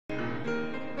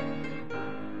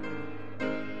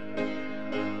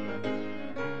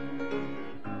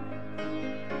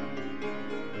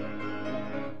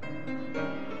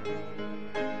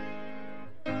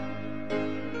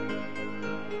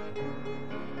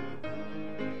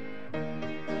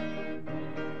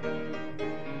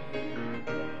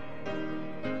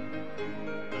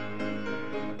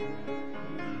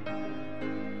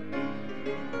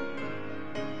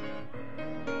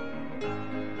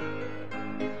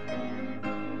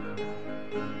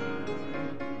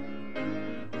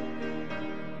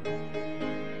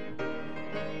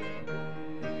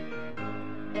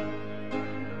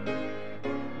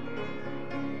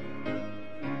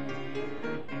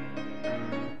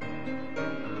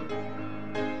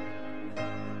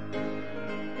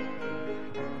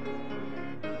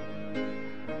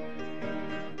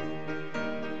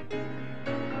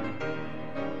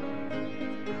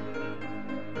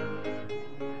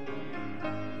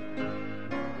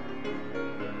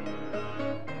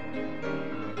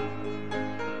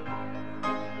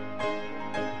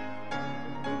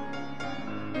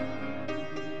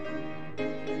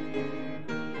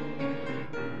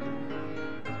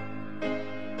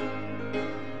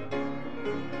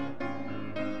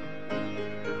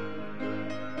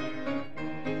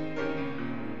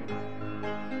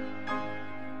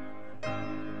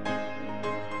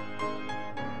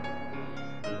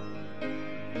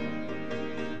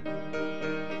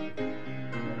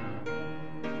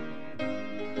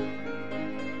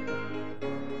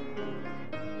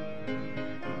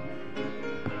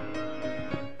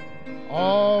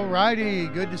righty,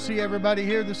 good to see everybody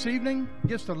here this evening.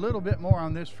 Just a little bit more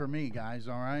on this for me, guys,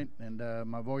 all right? And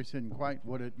my voice isn't quite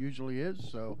what it usually is,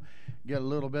 so get a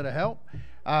little bit of help.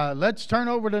 Let's turn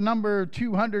over to number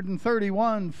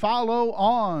 231, Follow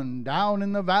On. Down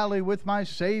in the valley with my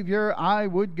Savior I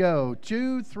would go.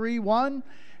 2, 3, 1.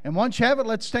 And once you have it,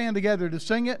 let's stand together to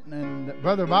sing it. And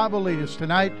Brother Bob will lead us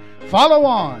tonight. Follow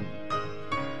On.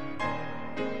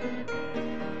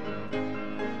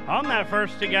 On that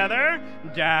first together,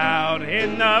 down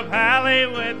in the valley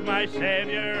with my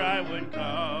Savior I would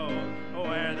go,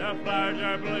 where the flowers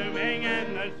are blooming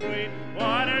and the sweet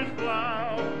waters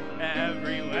flow.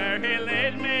 Everywhere He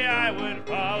leads me I would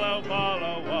follow,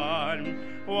 follow on,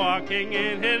 walking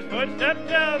in His footsteps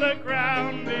till the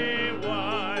crown be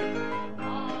won.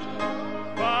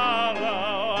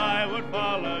 Follow, I would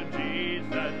follow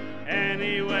Jesus,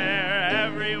 anywhere,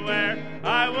 everywhere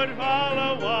I would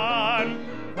follow on.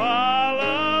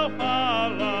 Follow,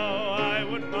 follow, I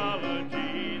would follow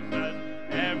Jesus.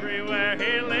 Everywhere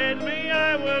He leads me,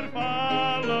 I would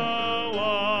follow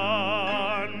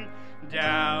on.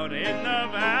 Down in the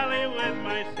valley with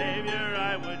my Savior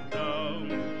I would go,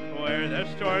 where the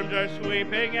storms are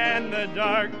sweeping and the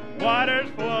dark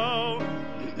waters flow.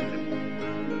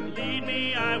 Lead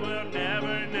me, I will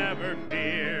never, never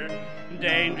fear.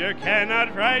 Danger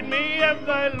cannot frighten me if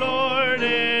thy Lord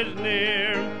is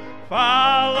near.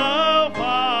 Follow,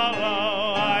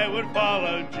 follow, I would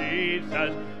follow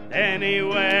Jesus.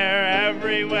 Anywhere,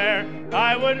 everywhere,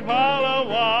 I would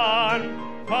follow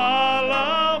on.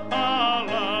 Follow,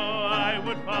 follow, I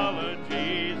would follow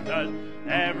Jesus.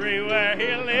 Everywhere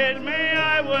He leads me,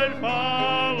 I would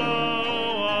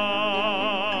follow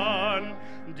on.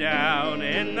 Down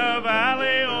in the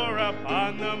valley or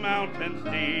upon the mountain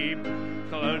steep,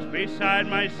 close beside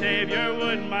my Savior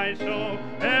would my soul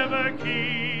ever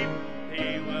keep.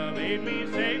 He will lead me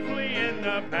safely in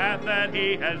the path that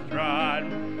He has trod,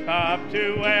 up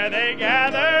to where they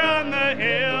gather on the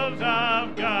hills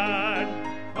of God.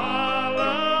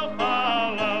 Follow,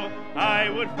 follow, I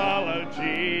would follow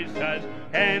Jesus.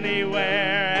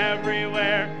 Anywhere,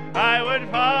 everywhere, I would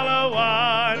follow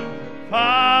on.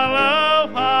 Follow,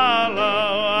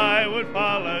 follow, I would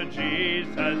follow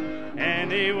Jesus.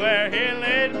 Anywhere He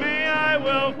leads me, I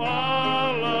will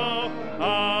follow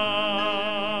on.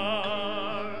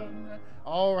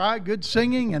 All right, good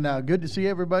singing, and good to see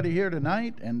everybody here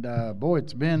tonight. And boy,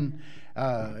 it's been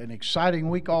an exciting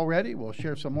week already. We'll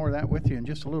share some more of that with you in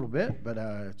just a little bit, but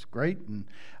it's great. And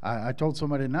I told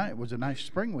somebody tonight it was a nice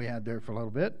spring we had there for a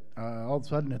little bit. All of a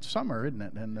sudden it's summer, isn't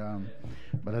it? And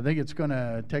but I think it's going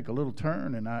to take a little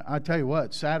turn. And I tell you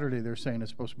what, Saturday they're saying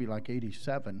it's supposed to be like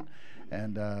 87.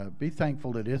 And be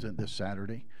thankful it isn't this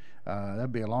Saturday.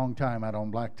 That'd be a long time out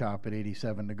on blacktop at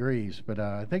 87 degrees. But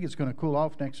I think it's going to cool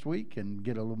off next week and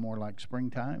get a little more like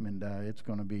springtime. And it's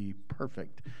going to be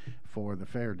perfect for the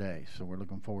fair day. So we're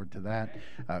looking forward to that.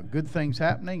 Good things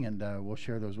happening, and we'll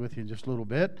share those with you in just a little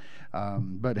bit.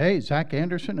 But hey, Zach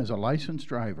Anderson is a licensed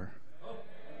driver.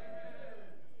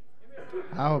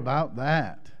 How about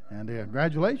that? And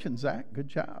congratulations, Zach. Good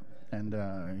job. And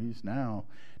he's now...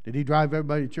 Did he drive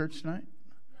everybody to church tonight?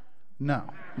 No.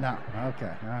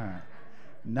 Okay, all right.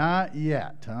 Not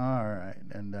yet. All right.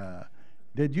 And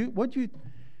what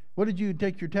did you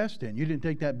take your test in? You didn't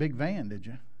take that big van, did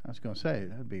you? I was going to say,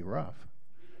 that'd be rough.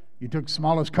 You took the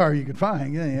smallest car you could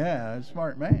find. Yeah,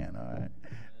 smart man. All right.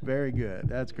 Very good.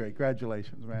 That's great.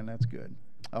 Congratulations, man. That's good.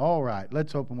 All right.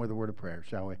 Let's open with a word of prayer,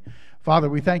 shall we? Father,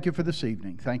 we thank you for this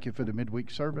evening. Thank you for the midweek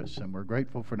service, and we're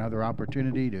grateful for another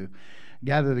opportunity to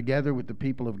gather together with the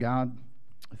people of God.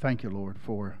 Thank you, Lord,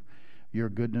 for your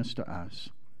goodness to us.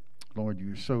 Lord,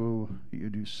 you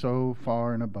do so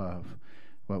far and above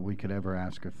what we could ever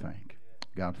ask or think.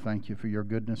 God, thank you for your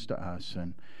goodness to us,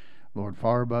 and Lord,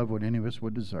 far above what any of us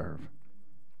would deserve.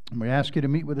 And we ask you to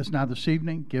meet with us now this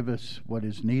evening. Give us what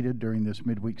is needed during this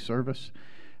midweek service.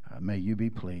 May you be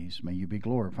pleased. May you be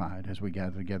glorified as we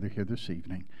gather together here this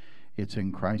evening. It's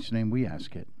in Christ's name we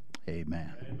ask it.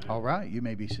 Amen. All right, you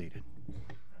may be seated.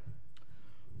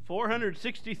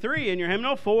 463 in your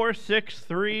hymnal,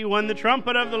 463. When the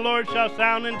trumpet of the Lord shall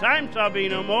sound and time shall be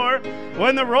no more,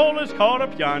 when the roll is called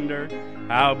up yonder,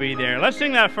 I'll be there. Let's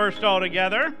sing that first all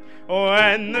together.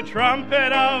 When the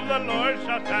trumpet of the Lord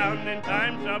shall sound and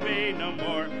time shall be no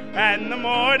more, and the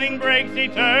morning breaks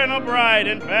eternal, bright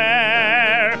and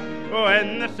fair,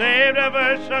 when the saved of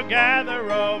earth shall gather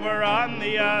over on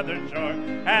the other shore,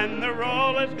 and the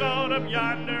roll is called up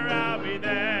yonder, I'll be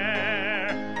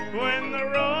there. When the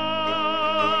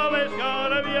roll is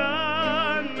called up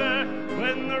yonder,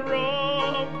 when the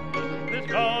roll is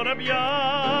called up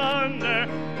yonder,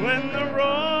 when the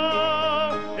roll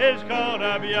is called up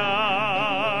up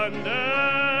yonder.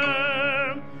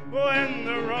 When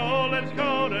the roll is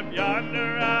called up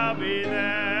yonder, I'll be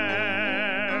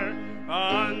there.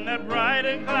 On that bright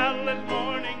and cloudless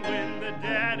morning when the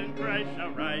dead in Christ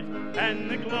shall rise,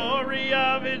 and the glory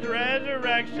of his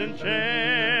resurrection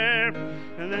share.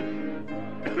 And then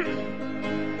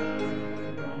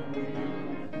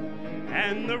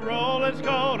and the roll is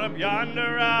called up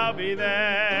yonder, I'll be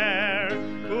there.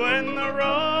 When the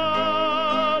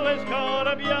roll is called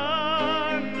up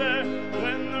yonder,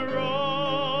 when the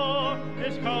roll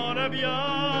is called up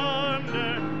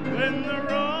yonder, when the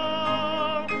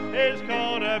roll is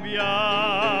called up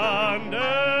yonder,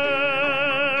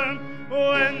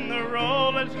 when the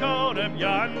roll is called up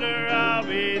yonder, I'll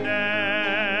be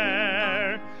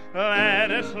there.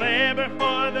 Let us labor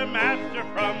for the Master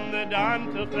from the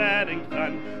dawn till setting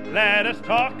sun. Let us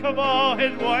talk of all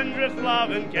his wondrous love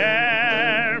and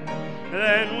care.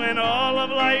 Then when all of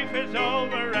life is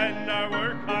over and our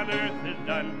work on earth is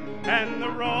done, and the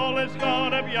roll is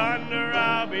called up yonder,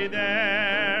 I'll be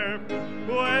there.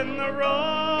 When the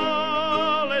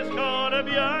roll is called up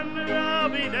yonder, I'll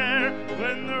be there.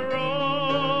 When the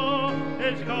roll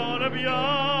is called up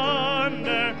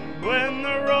yonder, when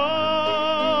the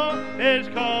roll is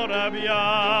called up yonder,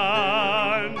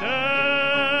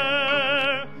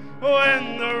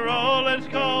 when the roll is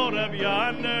called up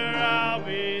yonder, I'll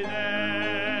be there.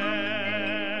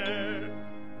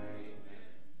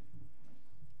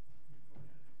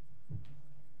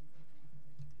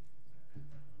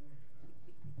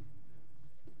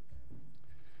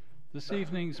 This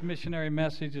evening's missionary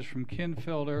message is from Ken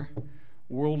Felder,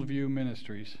 Worldview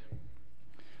Ministries.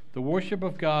 The worship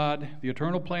of God, the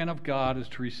eternal plan of God, is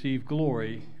to receive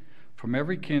glory from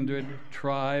every kindred,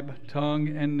 tribe, tongue,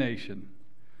 and nation.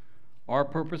 Our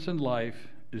purpose in life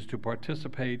is to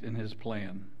participate in his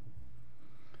plan.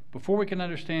 Before we can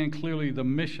understand clearly the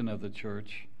mission of the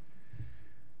church,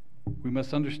 we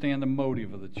must understand the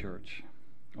motive of the church.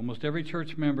 Almost every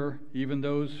church member, even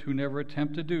those who never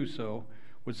attempt to do so,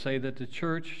 would say that the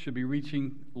church should be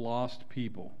reaching lost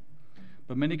people.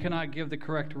 But many cannot give the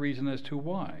correct reason as to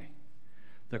why.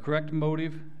 The correct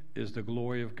motive is the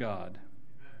glory of God.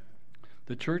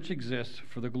 The church exists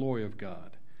for the glory of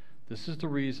God. This is the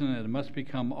reason, and it must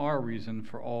become our reason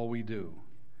for all we do.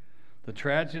 The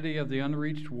tragedy of the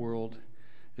unreached world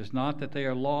is not that they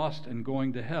are lost and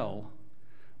going to hell,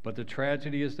 but the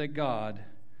tragedy is that God,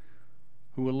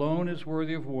 who alone is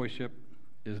worthy of worship,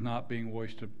 is not being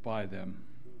worshipped by them.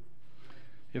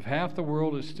 If half the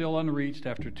world is still unreached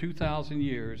after 2,000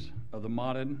 years of the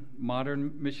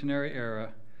modern missionary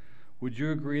era, would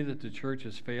you agree that the church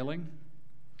is failing,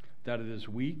 that it is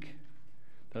weak,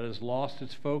 that it has lost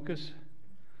its focus?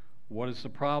 What is the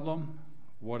problem?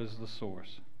 What is the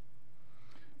source?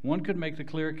 One could make the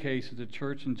clear case that the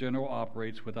church in general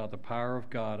operates without the power of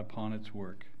God upon its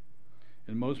work.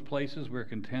 In most places, we're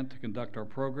content to conduct our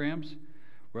programs,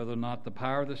 whether or not the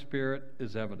power of the Spirit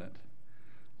is evident.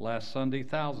 Last Sunday,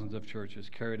 thousands of churches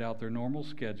carried out their normal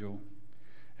schedule,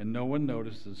 and no one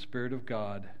noticed that the Spirit of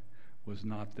God was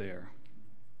not there.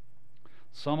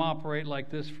 Some operate like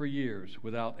this for years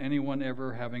without anyone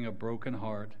ever having a broken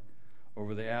heart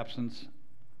over the absence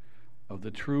of the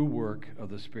true work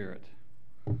of the Spirit,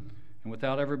 and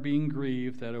without ever being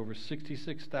grieved that over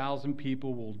 66,000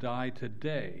 people will die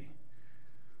today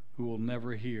who will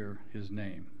never hear his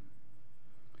name.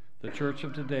 The church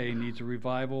of today needs a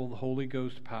revival of the Holy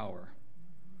Ghost power.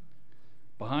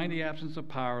 Behind the absence of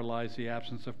power lies the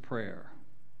absence of prayer.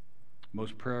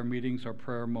 Most prayer meetings are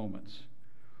prayer moments,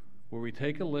 where we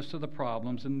take a list of the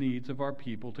problems and needs of our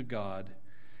people to God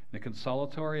in a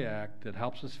consolatory act that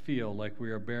helps us feel like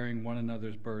we are bearing one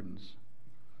another's burdens.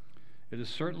 It is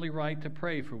certainly right to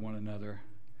pray for one another,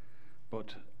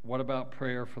 but what about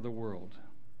prayer for the world?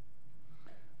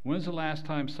 When's the last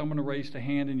time someone raised a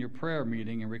hand in your prayer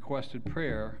meeting and requested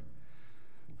prayer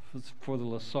for the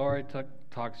Lasari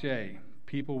Takje,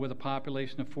 people with a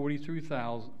population of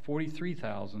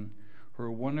 43,000 who are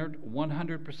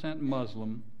 100%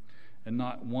 Muslim and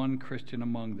not one Christian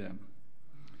among them?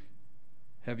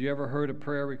 Have you ever heard a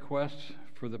prayer request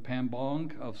for the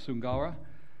Pambong of Sungara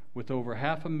with over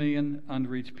 500,000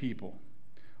 unreached people?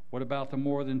 What about the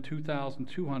more than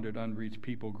 2,200 unreached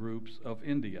people groups of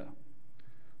India,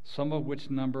 some of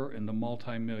which number in the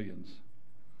multi-millions?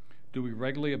 Do we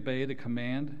regularly obey the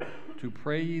command to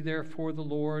pray ye therefore the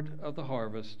Lord of the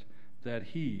harvest, that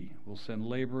he will send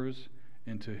laborers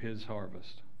into his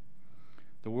harvest?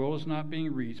 The world is not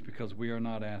being reached because we are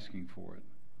not asking for it.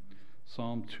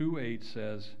 Psalm 2:8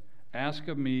 says, "Ask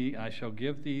of me, I shall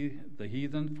give thee the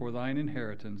heathen for thine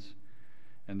inheritance,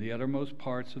 and the uttermost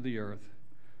parts of the earth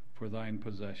for thine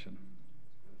possession."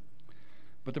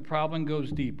 But the problem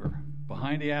goes deeper.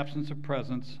 Behind the absence of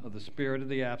presence of the Spirit, of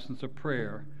the absence of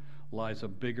prayer, lies a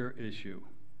bigger issue.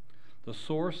 The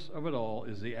source of it all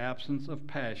is the absence of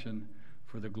passion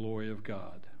for the glory of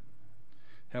God.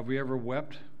 Have we ever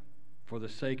wept for the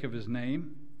sake of his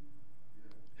name?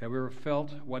 Have we ever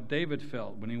felt what David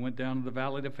felt when he went down to the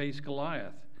valley to face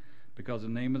Goliath because the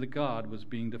name of the God was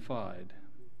being defied?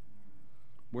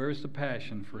 Where is the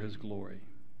passion for his glory?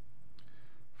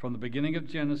 From the beginning of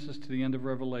Genesis to the end of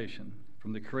Revelation,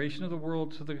 from the creation of the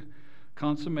world to the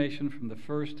consummation, from the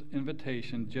first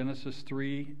invitation, Genesis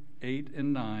 3, 8,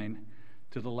 and 9,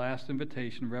 to the last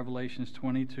invitation, Revelations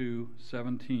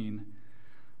 22:17,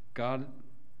 God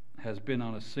has been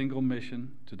on a single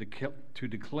mission to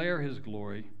declare his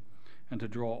glory and to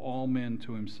draw all men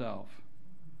to himself.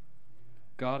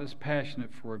 God is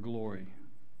passionate for glory.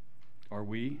 Are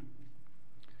we?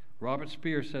 Robert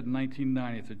Spear said in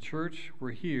 1990, if the church were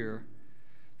here,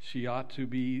 she ought to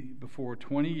be, before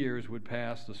 20 years would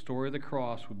pass, the story of the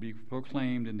cross would be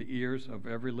proclaimed in the ears of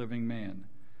every living man.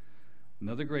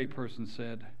 Another great person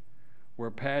said,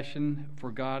 where passion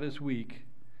for God is weak,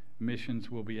 missions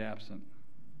will be absent.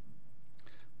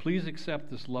 Please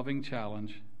accept this loving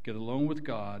challenge, get alone with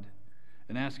God,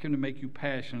 and ask him to make you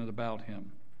passionate about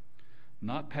him.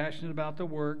 Not passionate about the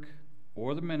work,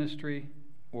 or the ministry,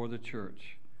 or the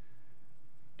church.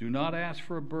 Do not ask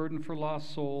for a burden for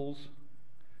lost souls.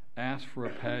 Ask for a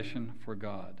passion for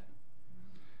God.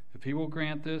 If he will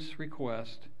grant this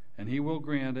request, and he will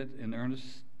grant it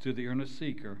to the earnest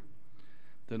seeker,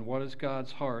 then what is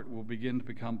God's heart will begin to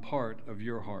become part of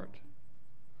your heart.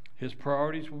 His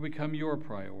priorities will become your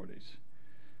priorities.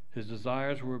 His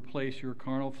desires will replace your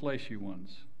carnal, fleshy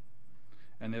ones.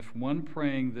 And if one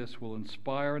praying this will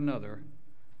inspire another,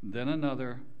 then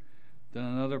another,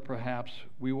 perhaps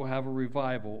we will have a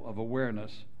revival of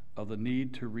awareness of the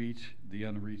need to reach the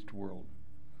unreached world.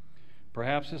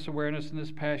 Perhaps this awareness and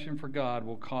this passion for God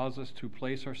will cause us to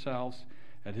place ourselves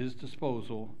at his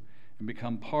disposal and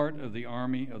become part of the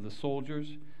army of the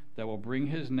soldiers that will bring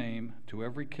his name to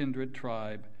every kindred,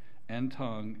 tribe, and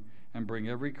tongue, and bring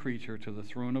every creature to the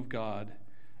throne of God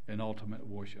in ultimate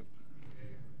worship.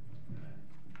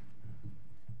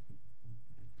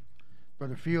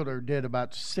 Brother Fielder did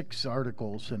about 6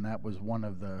 articles, and that was one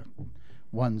of the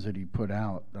ones that he put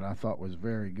out that I thought was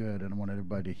very good, and I wanted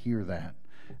everybody to hear that.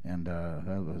 And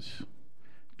that was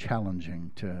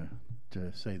challenging, to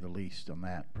say the least, on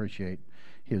that. Appreciate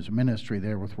his ministry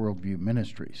there with Worldview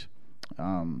Ministries.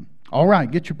 All right,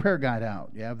 get your prayer guide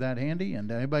out. You have that handy?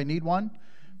 And anybody need one?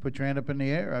 Put your hand up in the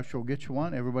air. I shall get you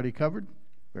one. Everybody covered?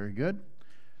 Very good.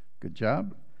 Good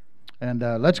job. And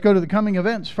let's go to the coming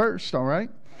events first, all right?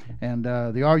 And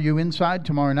the RU Inside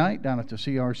tomorrow night down at the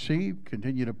CRC.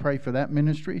 Continue to pray for that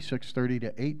ministry, 6:30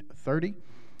 to 8:30.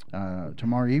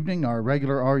 Tomorrow evening, our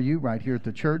regular RU right here at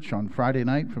the church on Friday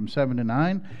night from 7 to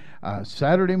 9.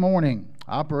 Saturday morning,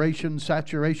 Operation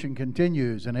Saturation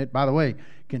continues. And it, by the way,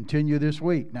 continue this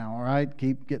week now, all right?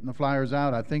 Keep getting the flyers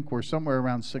out. I think we're somewhere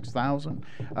around 6,000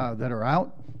 that are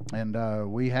out. And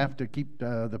we have to keep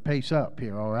the pace up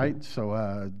here, all right?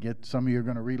 So get some of you are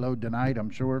going to reload tonight, I'm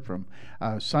sure, from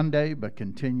Sunday. But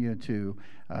continue to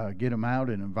get them out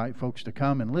and invite folks to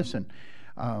come and listen.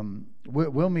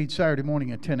 We'll meet Saturday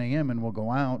morning at 10 a.m. and we'll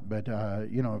go out. But,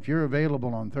 if you're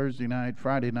available on Thursday night,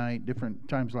 Friday night, different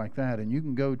times like that, and you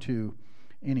can go to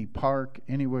any park,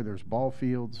 anywhere there's ball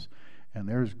fields, and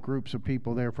there's groups of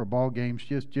people there for ball games,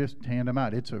 just hand them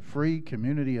out. It's a free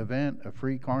community event, a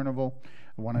free carnival.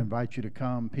 I want to invite you to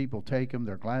come. People take them.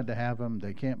 They're glad to have them.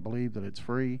 They can't believe that it's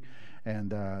free.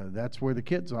 And that's where the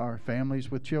kids are,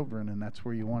 families with children, and that's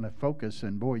where you want to focus.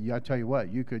 And, boy, I tell you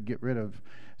what, you could get rid of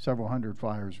several hundred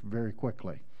flyers very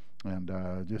quickly. And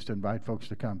just invite folks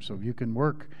to come. So you can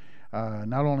work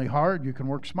not only hard, you can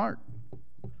work smart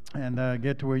and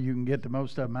get to where you can get the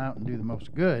most of them out and do the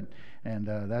most good. And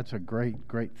that's a great,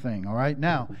 great thing. All right,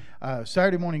 now,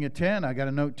 Saturday morning at 10, I got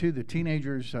a note, too. The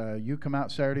teenagers, you come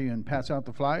out Saturday and pass out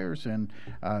the flyers, and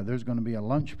there's going to be a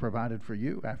lunch provided for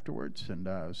you afterwards.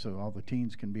 And so all the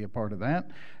teens can be a part of that.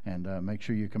 And make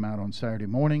sure you come out on Saturday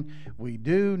morning. We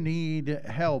do need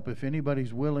help if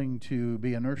anybody's willing to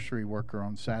be a nursery worker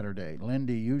on Saturday.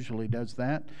 Lindy usually does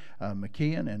that,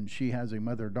 McKeon, and she has a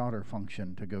mother-daughter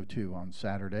function to go to on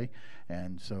Saturday.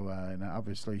 And so, and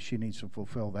obviously, she needs to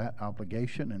fulfill that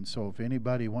obligation. And so, if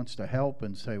anybody wants to help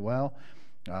and say, well,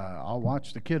 I'll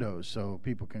watch the kiddos so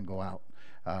people can go out,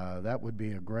 that would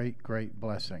be a great, great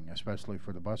blessing, especially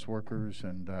for the bus workers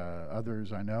and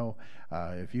others I know.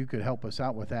 If you could help us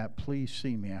out with that, please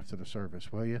see me after the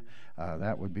service, will you?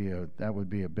 That would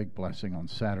be a big blessing on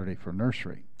Saturday for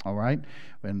nursery. All right,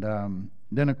 and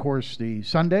then of course the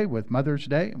Sunday with Mother's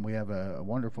Day, and we have a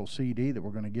wonderful CD that we're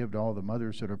going to give to all the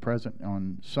mothers that are present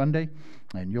on Sunday,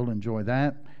 and you'll enjoy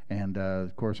that. And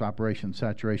of course, Operation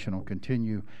Saturation will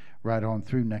continue right on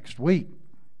through next week.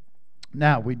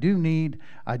 Now,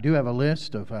 I do have a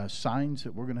list of signs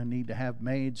that we're going to need to have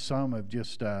made. Some have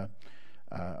just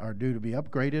are due to be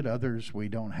upgraded. Others we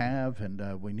don't have,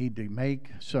 and we need to make.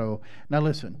 So now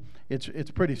listen, it's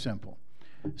pretty simple.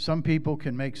 Some people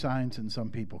can make signs and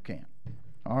some people can't.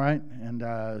 All right?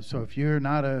 And so if you're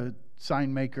not a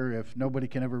sign maker, if nobody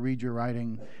can ever read your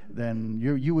writing, then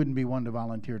you wouldn't be one to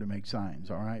volunteer to make signs.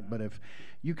 All right? But if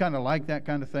you kind of like that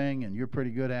kind of thing and you're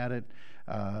pretty good at it,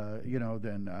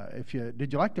 then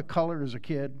did you like to color as a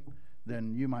kid?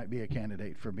 Then you might be a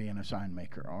candidate for being a sign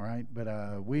maker. All right?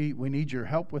 But we need your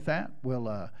help with that.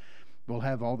 We'll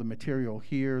have all the material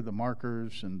here, the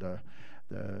markers and the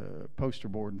poster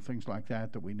board and things like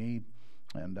that we need,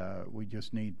 and we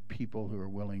just need people who are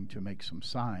willing to make some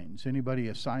signs. Anybody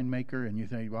a sign maker and you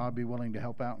think, well, I'll be willing to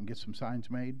help out and get some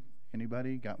signs made?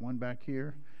 Anybody? Got one back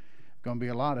here? Going to be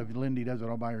a lot if Lindy does it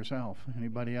all by herself.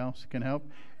 Anybody else can help?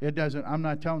 I'm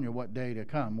not telling you what day to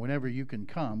come. Whenever you can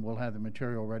come, we'll have the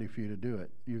material ready for you to do it.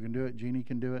 You can do it. Jeannie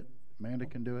can do it. Amanda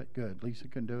can do it. Good. Lisa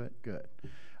can do it. Good.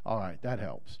 All right. That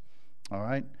helps. All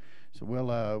right. So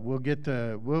we'll get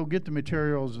the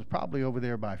materials probably over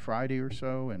there by Friday or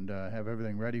so, and have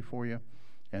everything ready for you.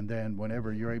 And then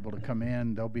whenever you're able to come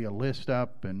in, there'll be a list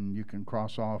up, and you can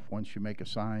cross off once you make a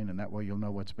sign, and that way you'll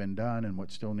know what's been done and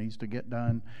what still needs to get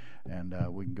done, and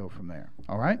we can go from there.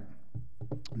 All right?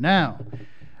 Now,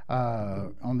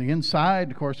 on the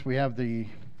inside, of course, we have the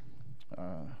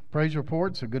praise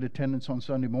reports, a good attendance on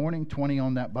Sunday morning, 20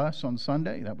 on that bus on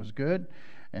Sunday. That was good.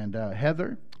 And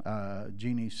Heather,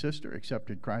 Jeannie's sister,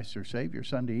 accepted Christ her Savior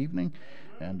Sunday evening,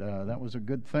 and that was a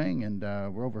good thing. And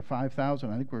we're over 5,000.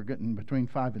 I think we're getting between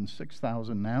 5,000 and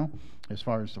 6,000 now as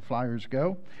far as the flyers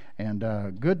go. And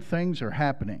good things are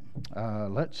happening.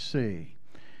 Let's see.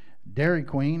 Dairy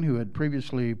Queen, who had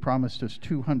previously promised us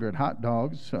 200 hot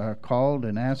dogs, called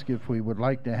and asked if we would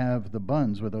like to have the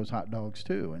buns with those hot dogs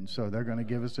too. And so they're going to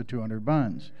give us the 200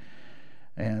 buns.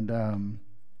 And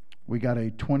we got a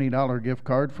 $20 gift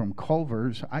card from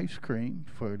Culver's Ice Cream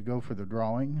to go for the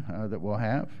drawing that we'll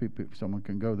have. If someone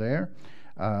can go there.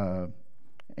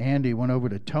 Andy went over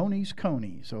to Tony's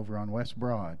Coney's over on West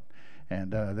Broad,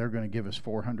 and they're going to give us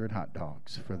 400 hot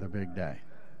dogs for the big day.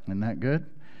 Isn't that good?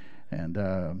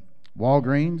 And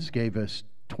Walgreens gave us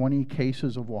 20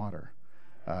 cases of water,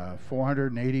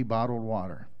 480 bottled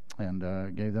water,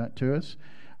 and gave that to us.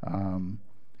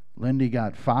 Lindy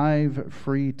got 5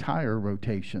 free tire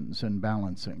rotations and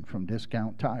balancing from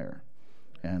Discount Tire.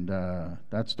 And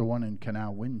that's the one in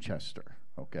Canal Winchester,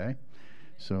 okay?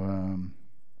 So,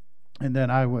 and then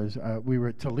we were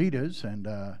at Toledo's, and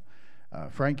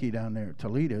Frankie down there at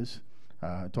Toledo's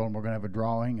told him we're going to have a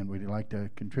drawing, and we'd like to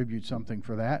contribute something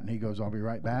for that. And he goes, I'll be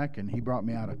right back. And he brought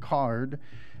me out a card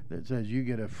that says you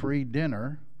get a free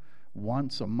dinner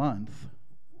once a month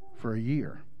for a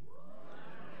year.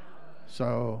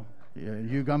 So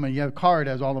you come and you have a card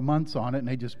that has all the months on it, and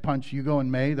they just punch. You go in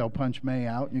May, they'll punch May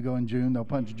out. And you go in June, they'll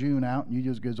punch June out, and you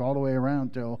just goes all the way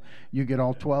around till you get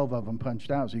all 12 of them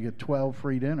punched out. So you get 12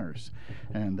 free dinners,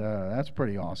 and that's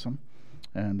pretty awesome.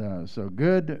 And so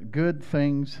good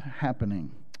things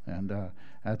happening, and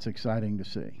that's exciting to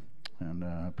see.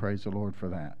 And praise the Lord for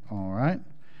that. All right.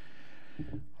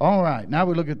 Now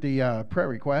we look at the prayer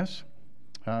requests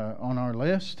on our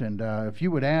list, and if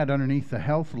you would add underneath the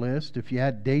health list, if you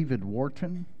add David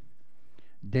Wharton,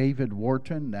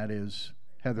 that is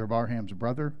Heather Barham's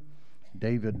brother.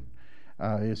 David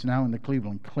is now in the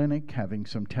Cleveland Clinic having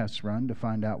some tests run to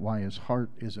find out why his heart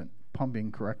isn't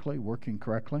pumping correctly, working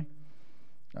correctly.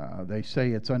 They say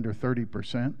it's under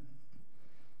 30%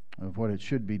 of what it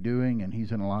should be doing, and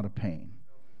he's in a lot of pain.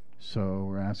 So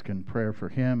we're asking prayer for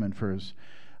him and for his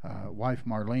wife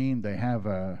Marlene. They have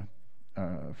a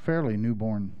fairly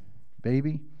newborn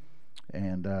baby,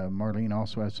 and Marlene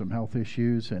also has some health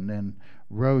issues. And then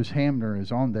Rose Hamner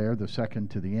is on there, the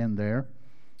second to the end there,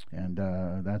 and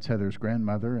that's Heather's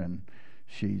grandmother, and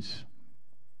she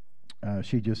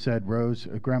just said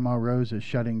Grandma Rose is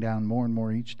shutting down more and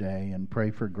more each day, and pray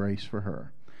for grace for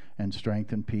her and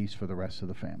strength and peace for the rest of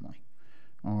the family.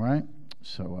 All right,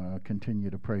 so continue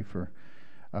to pray for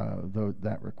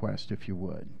that request if you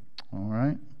would. All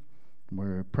right.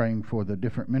 We're praying for the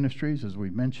different ministries, as we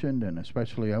mentioned, and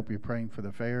especially I hope you're praying for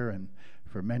the fair and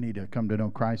for many to come to know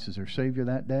Christ as their Savior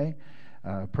that day.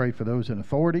 Pray for those in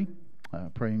authority,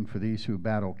 praying for these who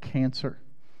battle cancer,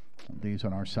 these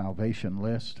on our salvation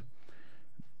list,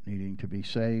 needing to be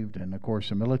saved, and of course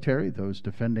the military, those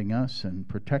defending us and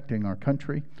protecting our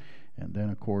country, and then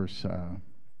of course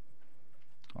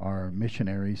our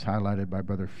missionaries highlighted by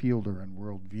Brother Fielder and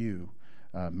Worldview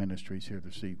Ministries here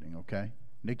this evening. Okay,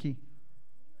 Nikki?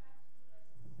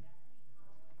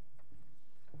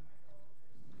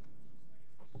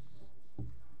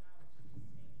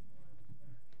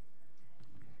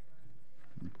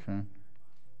 Okay.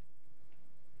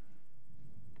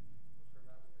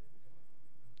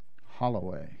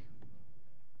 Holloway.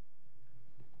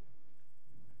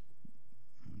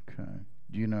 Okay.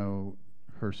 Do you know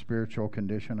her spiritual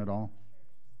condition at all?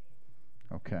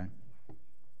 Okay.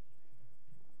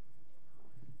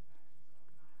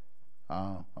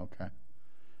 Oh, okay.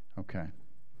 Okay.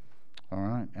 All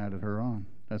right. Added her on.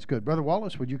 That's good. Brother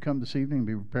Wallace, would you come this evening and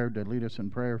be prepared to lead us in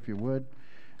prayer if you would?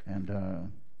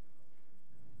 And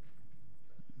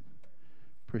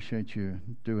appreciate you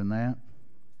doing that.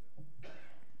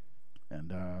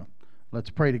 And let's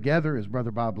pray together as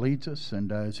Brother Bob leads us.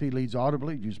 And as he leads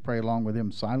audibly, you just pray along with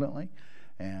him silently.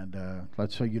 And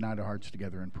let's unite our hearts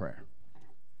together in prayer.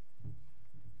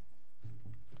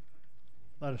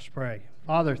 Let us pray.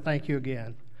 Father, thank you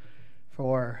again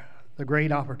for the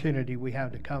great opportunity we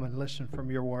have to come and listen from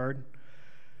your word.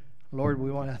 Lord,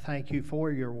 we want to thank you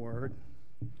for your word.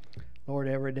 Lord,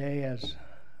 every day as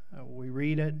we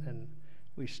read it and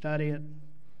we study it,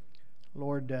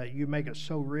 Lord, you make it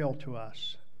so real to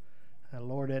us. And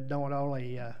Lord, it don't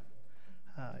only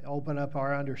open up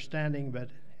our understanding, but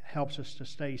helps us to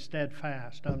stay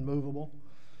steadfast, unmovable,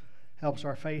 helps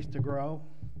our faith to grow,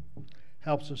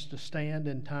 helps us to stand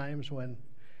in times when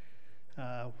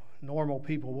normal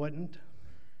people wouldn't.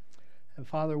 And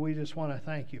Father, we just want to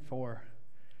thank you for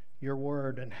your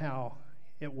word and how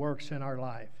it works in our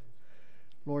life.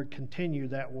 Lord, continue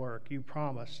that work. You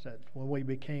promised that when we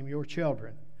became your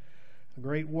children, a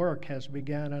great work has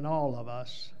begun in all of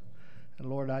us. And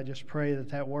Lord, I just pray that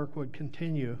that work would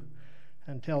continue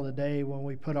until the day when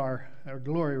we put our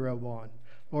glory robe on.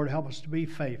 Lord, help us to be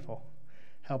faithful.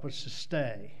 Help us to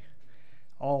stay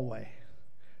always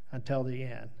until the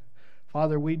end.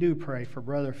 Father, we do pray for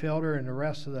Brother Fielder and the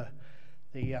rest of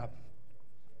the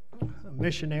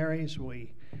missionaries.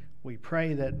 We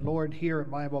pray that, Lord, here at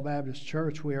Bible Baptist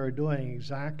Church, we are doing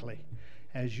exactly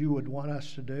as you would want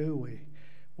us to do.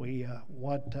 We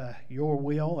want your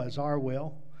will as our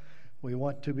will. We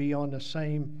want to be on the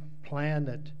same plan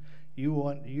that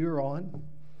you're on.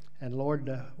 And Lord,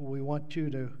 we want you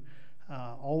to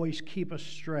always keep us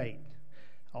straight,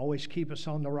 always keep us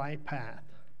on the right path.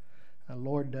 And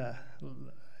Lord,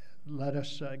 let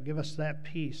us give us that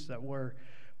peace that we're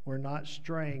not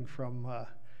straying from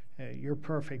your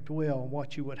perfect will and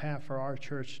what you would have for our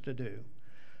church to do.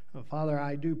 Father,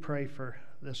 I do pray for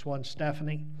this one,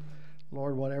 Stephanie.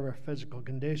 Lord, whatever physical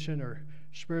condition or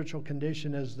spiritual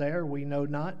condition is there, we know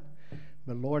not.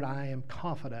 But Lord, I am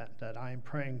confident that I am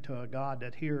praying to a God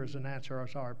that hears and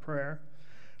answers our prayer.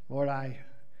 Lord, I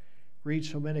read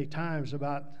so many times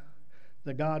about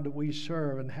the God that we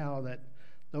serve and how that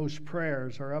those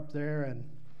prayers are up there, and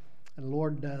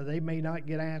Lord, they may not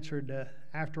get answered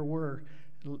after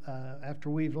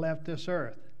we've left this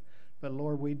earth. But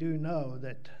Lord, we do know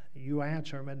that you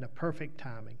answer them in the perfect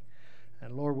timing.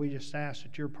 And Lord, we just ask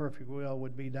that your perfect will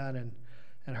would be done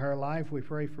in her life. We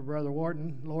pray for Brother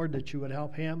Wharton, Lord, that you would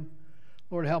help him.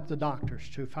 Lord, help the doctors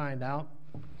to find out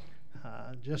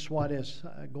just what is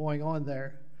going on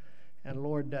there. And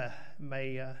Lord,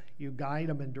 may you guide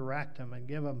them and direct them and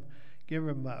give them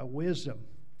wisdom,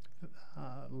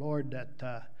 Lord,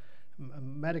 that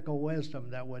medical wisdom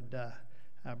that would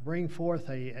bring forth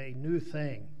a new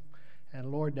thing.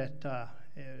 And Lord, that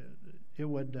it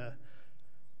would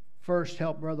first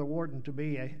help Brother Wharton to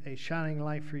be a shining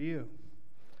light for you.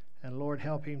 And Lord,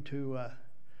 help him to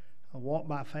walk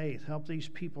by faith. Help these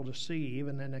people to see,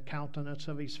 even in the countenance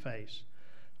of his face,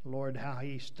 Lord, how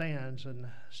he stands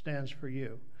for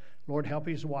you. Lord, help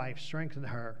his wife, strengthen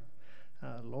her.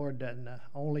 Lord, and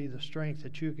only the strength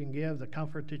that you can give, the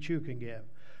comfort that you can give.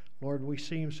 Lord, we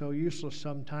seem so useless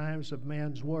sometimes of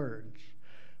man's words.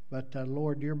 But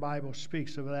Lord, your Bible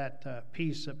speaks of that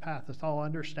peace that passeth all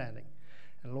understanding.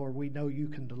 And Lord, we know you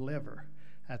can deliver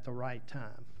at the right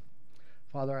time.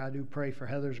 Father, I do pray for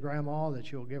Heather's grandma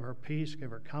that you'll give her peace, give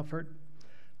her comfort.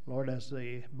 Lord, as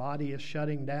the body is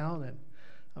shutting down,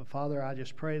 and Father, I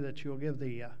just pray that you'll give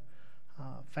the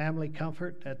family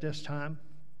comfort at this time.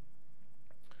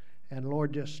 And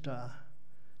Lord, just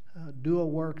do a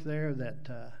work there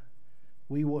that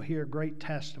we will hear great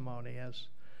testimony, as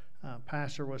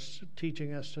Pastor was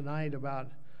teaching us tonight about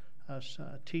us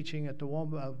teaching at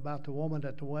about the woman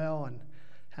at the well, and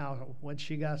how when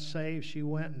she got saved, she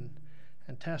went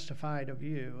and testified of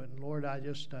you. And Lord, I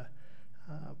just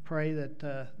pray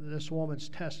that this woman's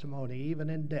testimony, even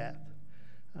in death,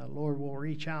 Lord, will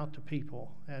reach out to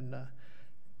people and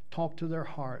talk to their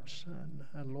hearts.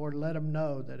 And Lord, let them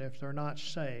know that if they're not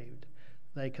saved,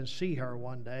 they can see her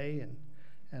one day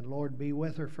and Lord, be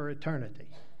with her for eternity.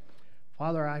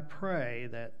 Father, I pray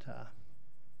that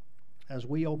as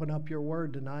we open up your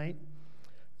word tonight,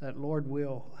 that, Lord,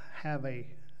 we'll have a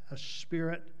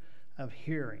spirit of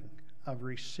hearing, of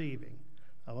receiving,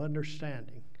 of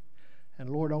understanding. And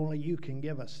Lord, only you can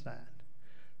give us that.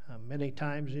 Many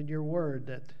times in your word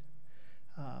that,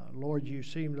 Lord, you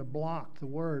seem to block the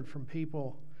word from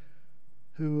people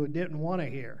who didn't want to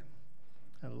hear.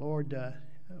 And Lord, the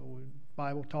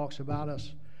Bible talks about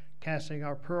us casting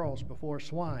our pearls before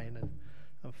swine.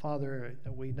 And Father,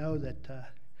 we know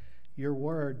that your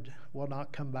word will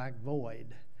not come back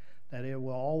void, that it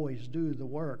will always do the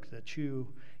work that you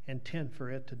intend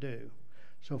for it to do.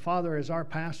 So, Father, as our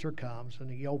pastor comes and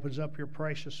he opens up your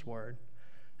precious word,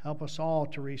 help us all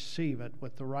to receive it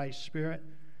with the right spirit.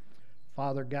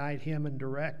 Father, guide him and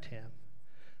direct him.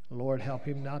 Lord, help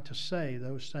him not to say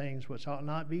those things which ought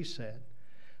not be said,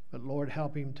 but Lord,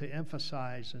 help him to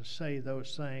emphasize and say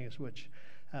those things which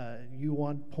you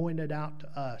want pointed out to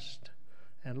us.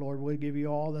 And Lord, we give you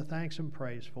all the thanks and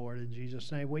praise for it. In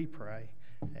Jesus' name we pray.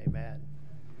 Amen.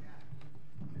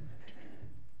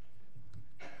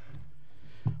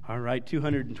 All right,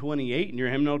 228 in your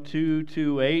hymnal,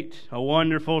 228. A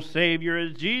wonderful Savior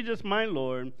is Jesus, my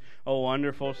Lord, a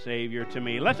wonderful Savior to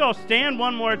me. Let's all stand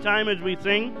one more time as we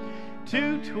sing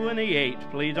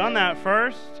 228, please, on that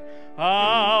first.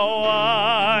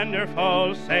 A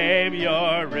wonderful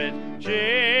Savior is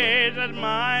Jesus,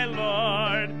 my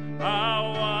Lord,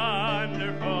 a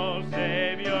wonderful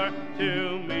Savior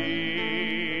to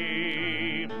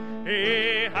me.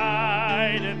 He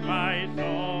hideth my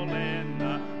soul in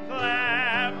the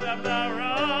cleft of the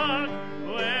rock,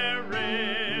 where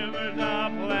rivers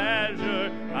of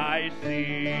pleasure I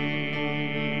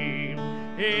see.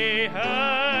 He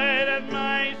hideth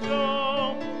my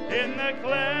soul in the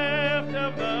cleft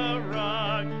of the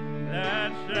rock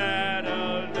that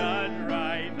shadows the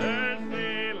dry,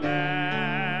 thirsty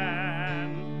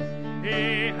land.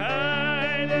 He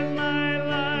hideth my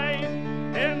life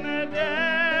in the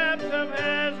depths of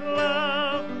his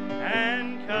love,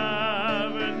 and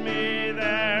covers me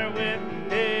there with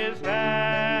his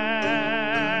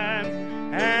hand,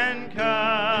 and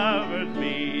covers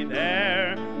me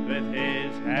there with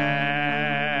his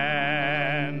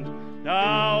hand.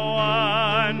 The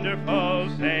wonderful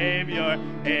Savior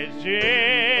is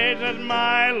Jesus,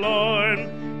 my Lord.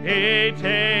 He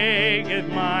taketh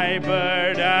my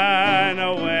burden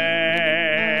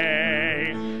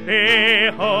away. He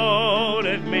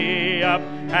holdeth me up,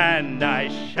 and I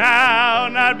shall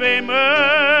not be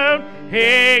moved.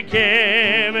 He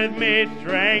giveth me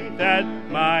strength at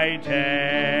my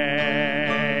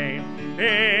day.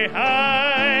 He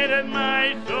hideth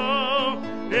my soul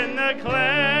in the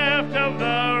cleft of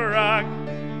the rock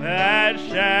that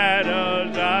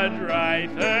shadows a dry,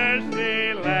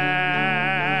 thirsty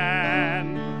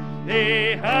land.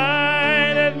 He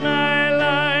hideth my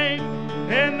life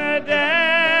in the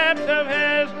depths of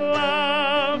his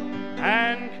love,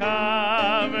 and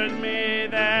covers me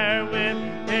there with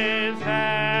his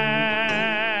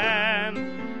hand,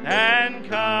 and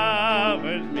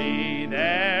covers me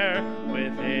there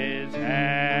with his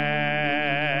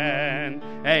hand.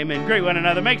 Amen. Greet one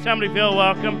another. Make somebody feel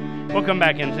welcome. We'll come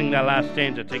back and sing that last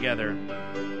stanza together.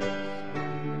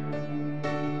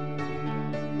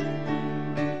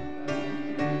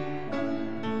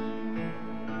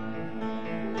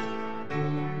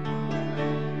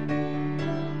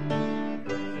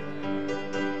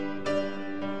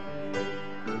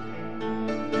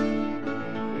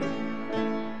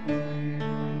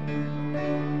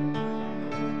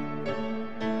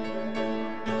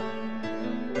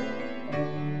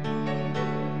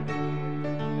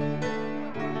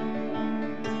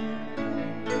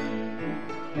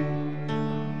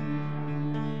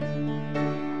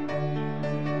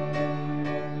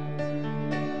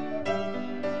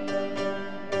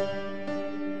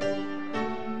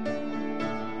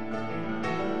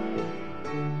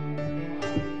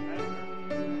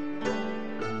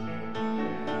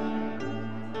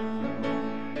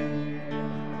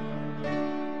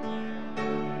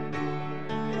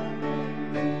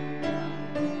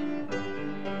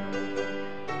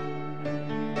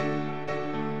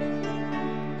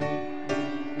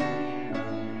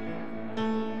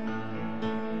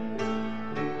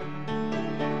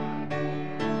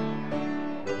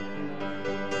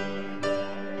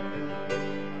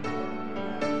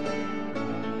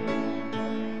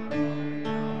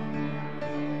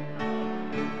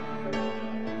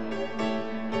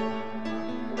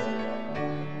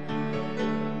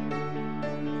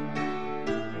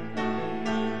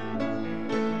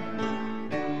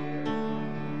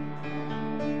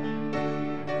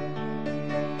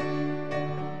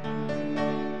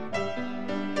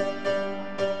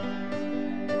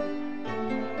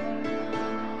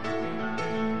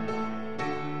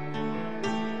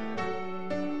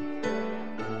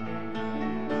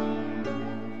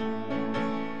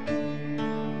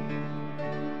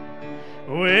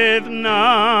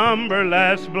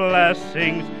 numberless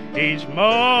blessings each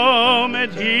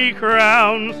moment He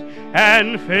crowns,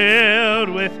 and filled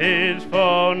with His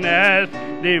fullness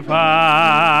divine,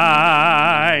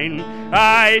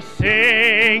 I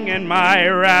sing in my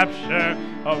rapture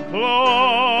of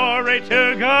glory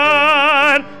to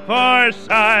God for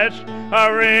such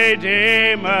a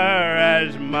Redeemer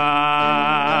as mine.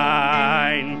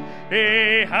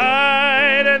 He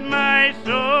hideth my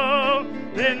soul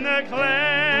in the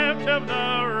cleft of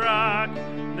the rock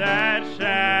that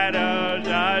shadows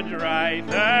a dry,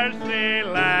 thirsty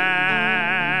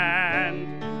land.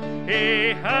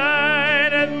 He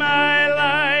hideth my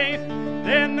life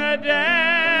in the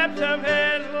depths of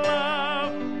His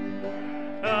love,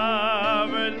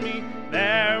 covers me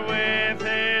there with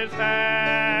His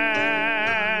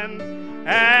hand,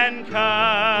 and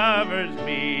covers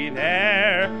me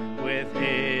there with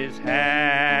His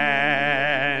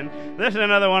hand. This is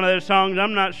another one of those songs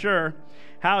I'm not sure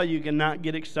how you can not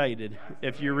get excited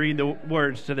if you read the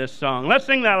words to this song. Let's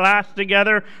sing that last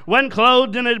together. When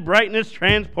clothed in His brightness,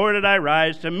 transported I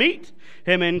rise to meet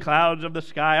Him in clouds of the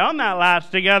sky. On that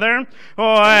last together.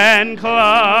 When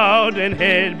clothed in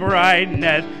His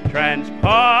brightness,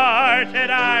 transported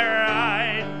I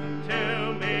rise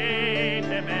to meet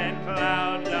Him in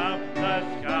clouds of the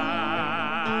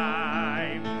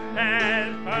sky.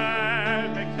 As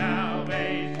perfect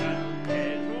salvation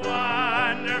is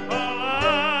wonderful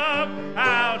love,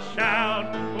 I'll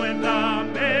shout with a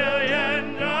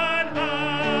million on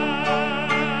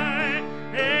high.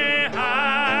 He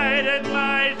hideth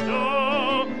my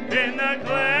soul in the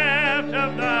cleft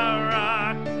of the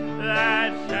rock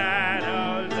that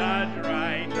shadows a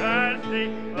dry, thirsty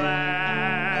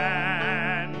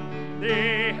land.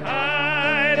 He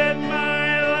hideth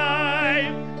my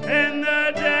life in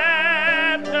the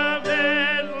depths of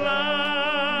His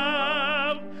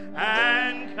love,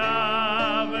 and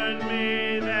covers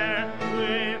me there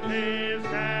with His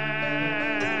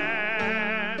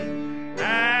hand,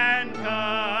 and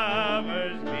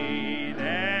covers me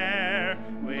there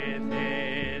with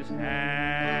His hand.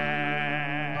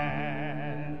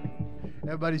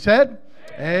 Everybody said?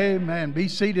 Amen. Be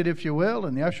seated if you will,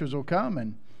 and the ushers will come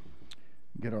and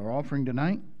get our offering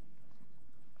tonight.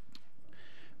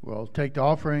 We'll take the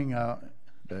offering, that,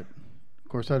 of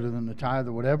course, other than the tithe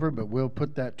or whatever, but we'll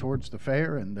put that towards the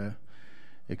fair and the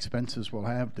expenses we'll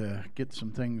have to get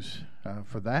some things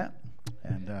for that.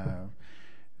 And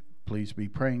please be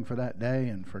praying for that day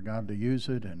and for God to use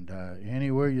it. And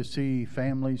anywhere you see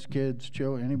families, kids,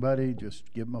 children, anybody,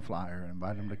 just give them a flyer and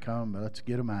invite them to come. Let's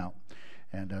get them out.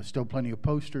 And still plenty of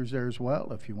posters there as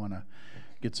well if you want to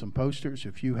get some posters.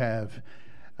 If you have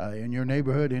in your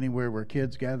neighborhood anywhere where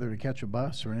kids gather to catch a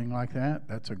bus or anything like that,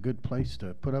 that's a good place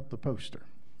to put up the poster.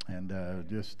 And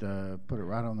just put it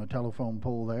right on the telephone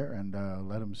pole there and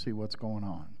let them see what's going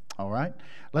on. All right?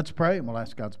 Let's pray, and we'll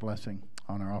ask God's blessing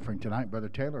on our offering tonight. Brother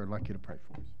Taylor, I'd like you to pray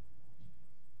for us.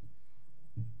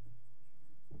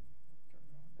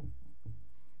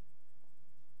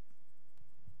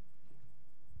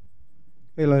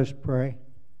 Hey, let us pray.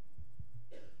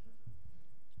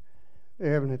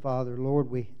 Dear Heavenly Father, Lord,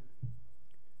 we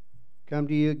come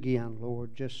to you again,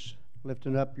 Lord, just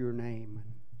lifting up your name.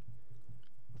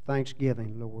 And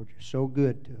thanksgiving, Lord, you're so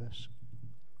good to us.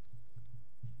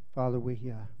 Father, we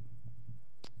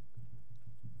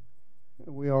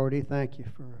already thank you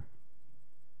for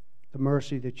the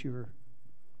mercy that you're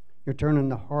turning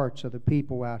the hearts of the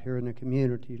people out here in the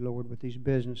community, Lord, with these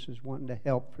businesses wanting to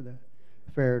help for the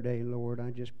fair day, Lord.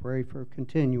 I just pray for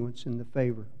continuance in the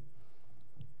favor.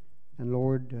 And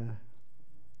Lord,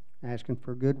 asking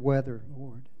for good weather,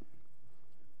 Lord,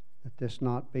 that this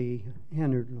not be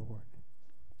hindered, Lord.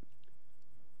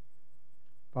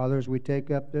 Father, as we take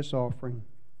up this offering,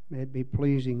 may it be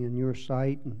pleasing in your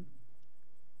sight and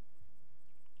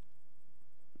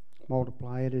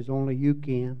multiply it as only you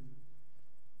can.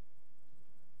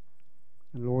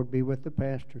 And Lord, be with the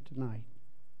pastor tonight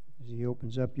as he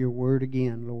opens up your word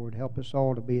again. Lord, help us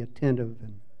all to be attentive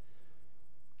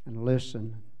and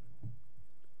listen,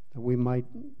 that we might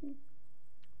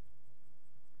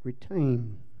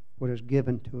retain what is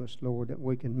given to us, Lord, that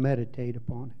we can meditate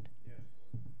upon it.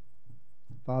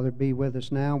 Father, be with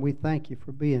us now. We thank you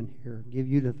for being here. Give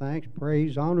you the thanks,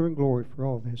 praise, honor, and glory for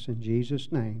all this in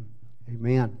Jesus' name.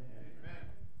 Amen.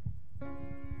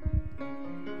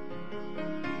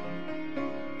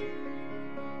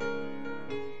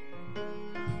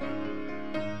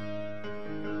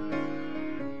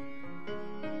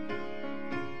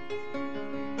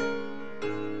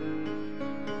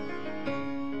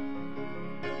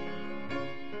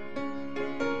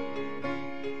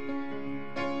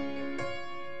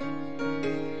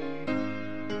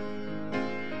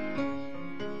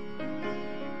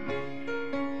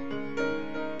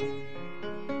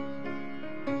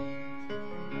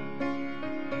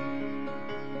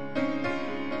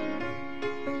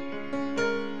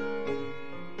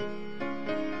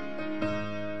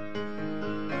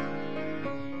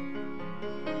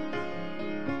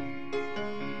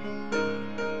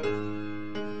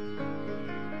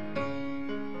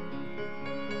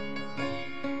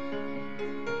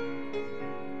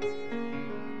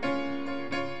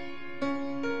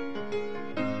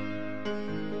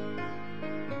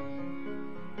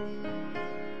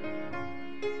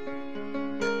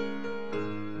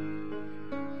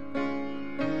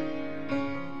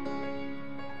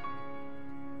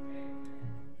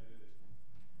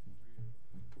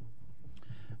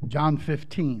 John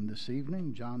 15 this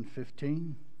evening. John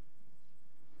 15.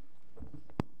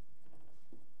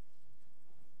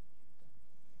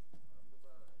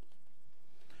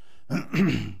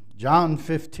 John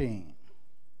 15.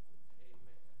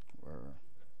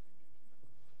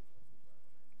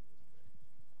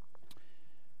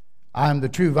 I am the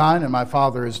true vine, and my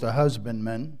Father is the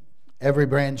husbandman. Every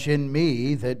branch in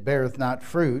me that beareth not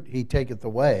fruit, he taketh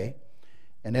away.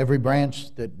 And every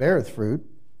branch that beareth fruit,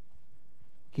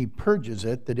 he purges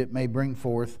it, that it may bring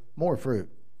forth more fruit.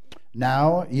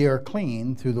 Now ye are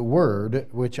clean through the word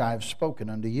which I have spoken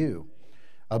unto you.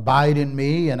 Abide in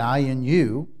me, and I in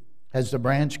you, as the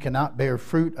branch cannot bear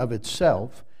fruit of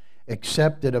itself,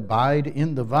 except it abide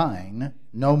in the vine,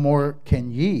 no more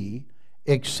can ye,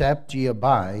 except ye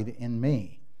abide in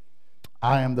me.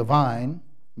 I am the vine,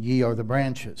 ye are the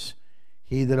branches.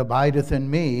 He that abideth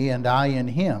in me, and I in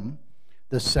him,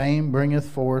 the same bringeth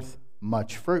forth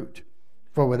much fruit.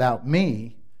 For without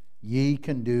me ye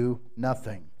can do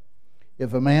nothing.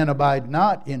 If a man abide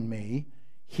not in me,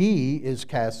 he is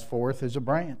cast forth as a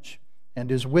branch, and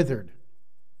is withered.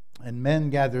 And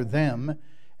men gather them,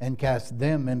 and cast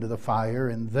them into the fire,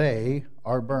 and they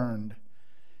are burned.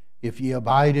 If ye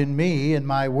abide in me, and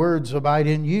my words abide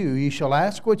in you, ye shall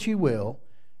ask what ye will,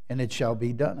 and it shall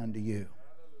be done unto you.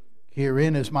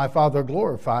 Herein is my Father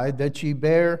glorified, that ye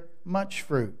bear much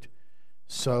fruit.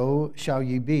 So shall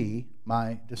ye be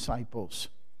my disciples.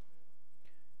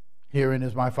 Herein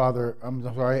is my Father,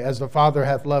 as the Father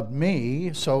hath loved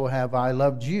me, so have I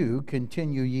loved you.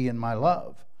 Continue ye in my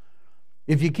love.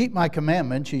 If ye keep my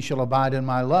commandments, ye shall abide in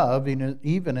my love,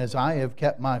 even as I have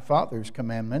kept my Father's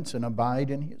commandments, and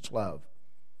abide in his love.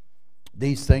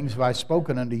 These things have I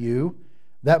spoken unto you,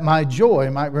 that my joy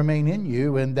might remain in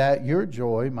you, and that your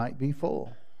joy might be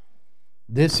full.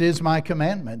 This is my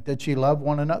commandment, that ye love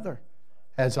one another,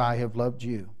 as I have loved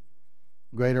you.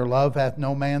 Greater love hath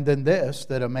no man than this,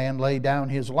 that a man lay down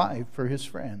his life for his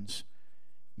friends.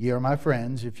 Ye are my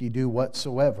friends, if ye do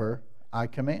whatsoever I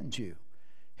command you.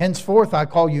 Henceforth I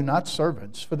call you not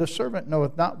servants, for the servant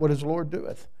knoweth not what his Lord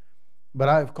doeth. But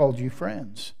I have called you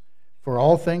friends. For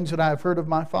all things that I have heard of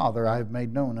my Father I have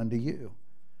made known unto you.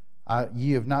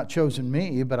 Ye have not chosen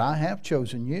me, but I have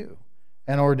chosen you,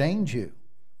 and ordained you,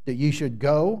 that ye should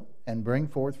go and bring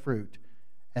forth fruit,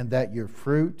 and that your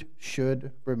fruit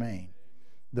should remain.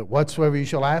 That whatsoever you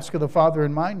shall ask of the Father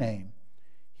in my name,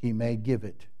 he may give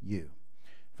it you.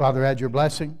 Father, add your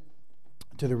blessing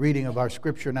to the reading of our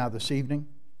Scripture now this evening.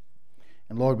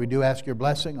 And Lord, we do ask your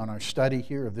blessing on our study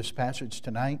here of this passage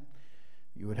tonight.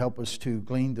 You would help us to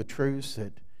glean the truths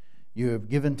that you have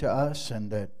given to us, and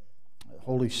that,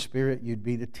 Holy Spirit, you'd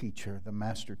be the teacher, the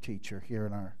master teacher here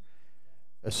in our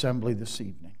assembly this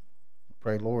evening. I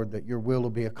pray, Lord, that your will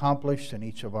be accomplished in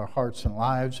each of our hearts and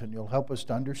lives, and you'll help us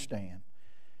to understand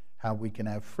how we can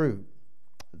have fruit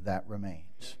that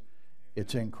remains.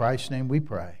 It's in Christ's name we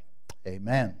pray.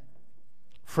 Amen.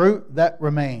 Fruit that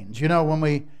remains. You know, when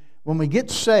we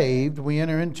get saved, we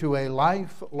enter into a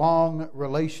lifelong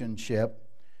relationship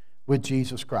with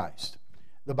Jesus Christ.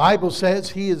 The Bible says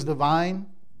he is the vine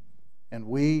and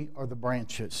we are the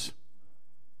branches.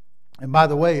 And by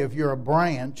the way, if you're a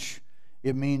branch,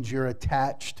 it means you're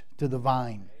attached to the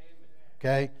vine.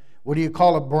 Okay? What do you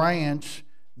call a branch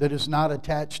that is not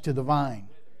attached to the vine?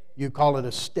 You call it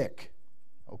a stick.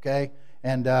 Okay?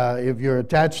 And if you're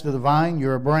attached to the vine,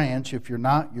 you're a branch. If you're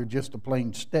not, you're just a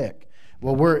plain stick.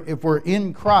 Well, if we're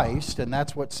in Christ, and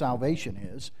that's what salvation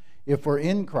is, if we're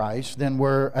in Christ, then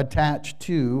we're attached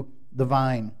to the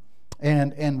vine.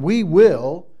 And we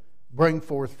will bring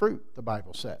forth fruit, the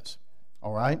Bible says.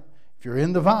 All right? If you're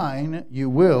in the vine, you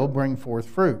will bring forth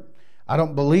fruit. I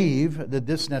don't believe that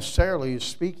this necessarily is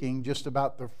speaking just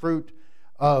about the fruit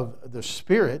of the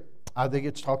Spirit. I think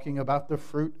it's talking about the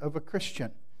fruit of a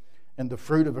Christian. And the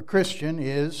fruit of a Christian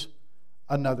is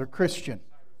another Christian.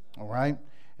 All right?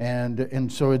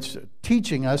 And so it's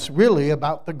teaching us really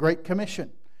about the Great Commission.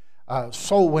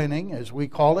 Soul winning, as we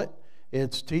call it.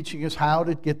 It's teaching us how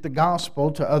to get the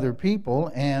gospel to other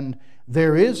people. And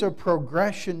there is a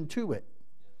progression to it.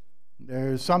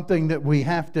 There's something that we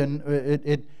have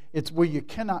to... It's where you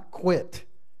cannot quit.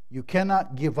 You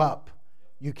cannot give up.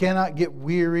 You cannot get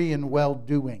weary in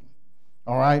well-doing.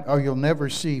 All right? Or you'll never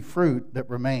see fruit that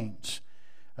remains.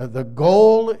 The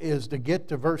goal is to get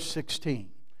to verse 16.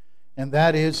 And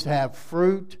that is to have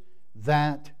fruit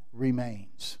that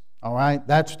remains. All right?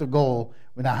 That's the goal.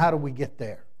 Now, how do we get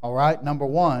there? All right? Number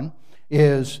one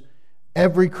is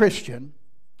every Christian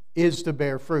is to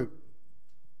bear fruit.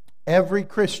 Every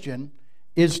Christian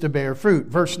is to bear fruit.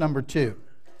 Verse number 2.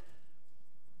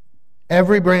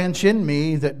 Every branch in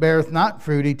me that beareth not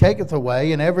fruit, he taketh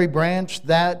away, and every branch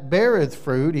that beareth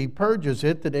fruit, he purges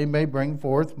it, that it may bring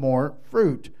forth more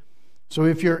fruit. So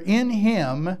if you're in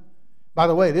him, by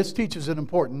the way, this teaches an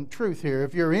important truth here.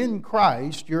 If you're in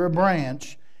Christ, you're a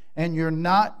branch, and you're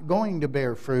not going to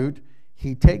bear fruit,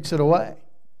 he takes it away.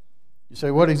 You say,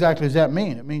 what exactly does that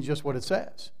mean? It means just what it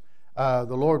says. The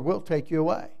Lord will take you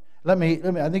away. I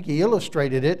think he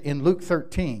illustrated it in Luke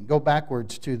 13. Go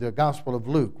backwards to the Gospel of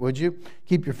Luke, would you?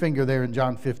 Keep your finger there in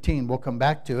John 15. We'll come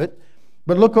back to it.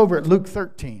 But look over at Luke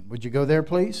 13. Would you go there,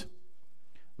 please?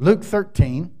 Luke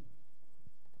 13.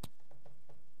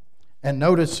 And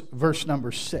notice verse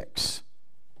number 6.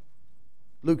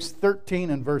 Luke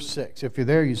 13 and verse 6. If you're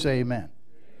there, you say amen.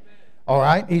 All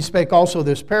right. He spake also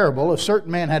this parable. A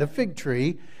certain man had a fig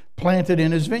tree planted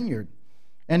in his vineyard.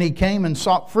 And he came and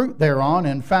sought fruit thereon,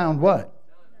 and found what?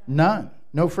 None.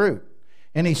 No fruit.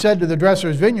 And he said to the dresser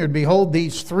of his vineyard, Behold,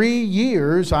 these 3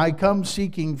 years I come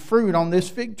seeking fruit on this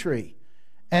fig tree,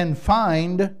 and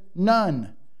find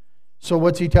none. So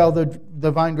what's he tell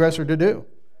the vine dresser to do?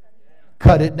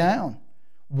 Cut it down.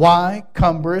 Why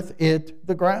cumbereth it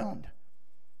the ground?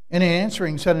 And he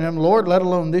answering said unto him, Lord, let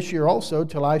alone this year also,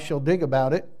 till I shall dig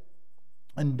about it,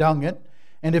 and dung it.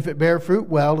 And if it bear fruit,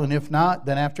 well, and if not,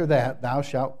 then after that thou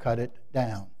shalt cut it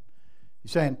down.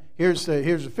 He's saying, here's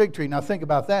a fig tree. Now think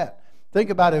about that.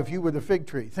 Think about if you were the fig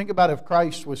tree. Think about if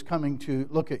Christ was coming to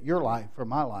look at your life or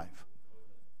my life.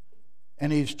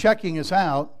 And he's checking us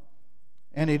out,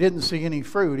 and he didn't see any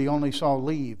fruit. He only saw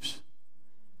leaves.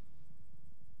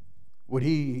 Would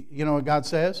he, you know what God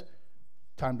says?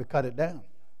 Time to cut it down.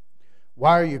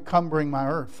 Why are you cumbering my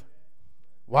earth?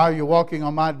 Why are you walking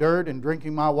on my dirt and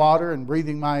drinking my water and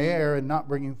breathing my air and not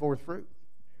bringing forth fruit?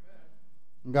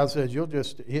 And God says, you'll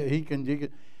just, he can,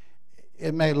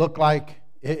 it may look like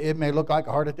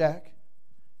a heart attack.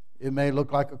 It may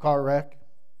look like a car wreck.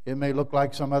 It may look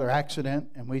like some other accident.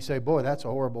 And we say, boy, that's a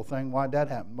horrible thing. Why'd that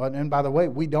happen? And by the way,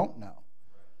 we don't know.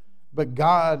 But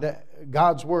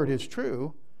God's word is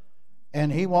true.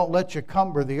 And he won't let you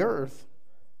cumber the earth.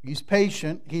 He's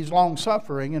patient. He's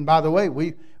long-suffering. And by the way,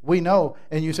 we know.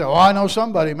 And you say, oh, I know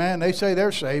somebody, man. They say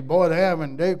they're saved. Boy,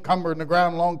 they've cumbered in the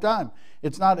ground a long time.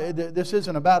 It's not. This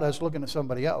isn't about us looking at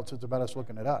somebody else. It's about us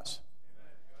looking at us.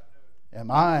 Am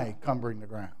I cumbering the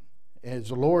ground? Is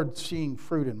the Lord seeing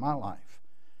fruit in my life?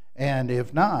 And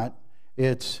if not,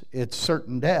 it's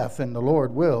certain death, and the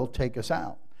Lord will take us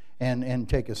out and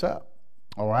take us up.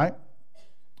 All right?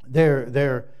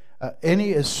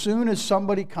 As soon as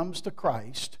somebody comes to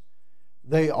Christ,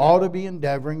 they ought to be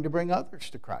endeavoring to bring others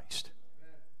to Christ.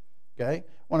 Okay?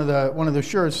 One of the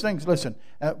surest things, listen,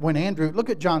 when Andrew, look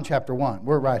at John chapter 1.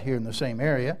 We're right here in the same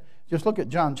area. Just look at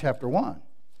John chapter 1.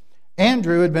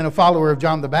 Andrew had been a follower of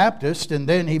John the Baptist, and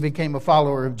then he became a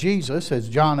follower of Jesus as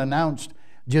John announced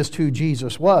just who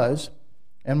Jesus was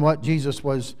and what Jesus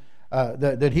was,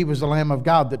 that he was the Lamb of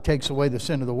God that takes away the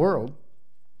sin of the world.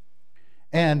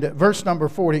 And verse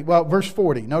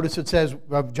 40, notice it says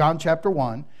of John chapter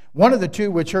 1, one of the two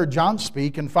which heard John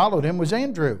speak and followed him was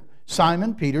Andrew,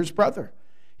 Simon Peter's brother.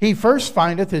 He first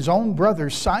findeth his own brother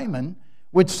Simon,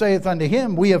 which saith unto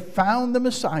him, We have found the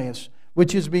Messiah,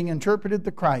 which is being interpreted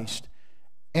the Christ.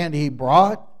 And he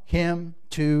brought him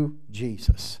to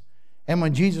Jesus. And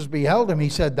when Jesus beheld him, he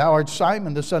said, Thou art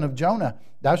Simon, the son of Jonah.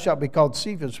 Thou shalt be called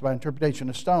Cephas, by interpretation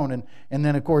of stone. And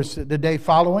then, of course, the day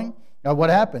following, what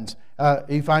happens?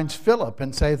 He finds Philip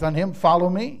and saith unto him, Follow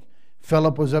me.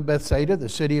 Philip was of Bethsaida, the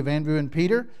city of Andrew and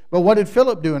Peter. But what did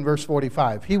Philip do in verse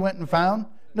 45? He went and found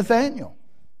Nathanael.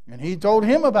 And he told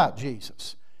him about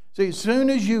Jesus. See, as soon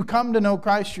as you come to know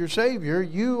Christ your Savior,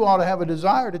 you ought to have a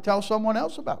desire to tell someone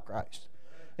else about Christ.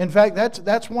 In fact,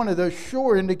 that's one of the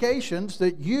sure indications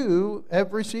that you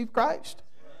have received Christ,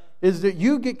 is that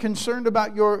you get concerned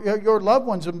about your loved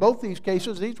ones. In both these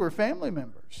cases, these were family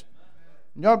members.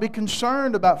 You ought to be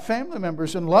concerned about family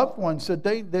members and loved ones that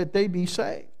they be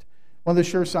saved. One of the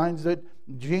sure signs that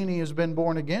Jeannie has been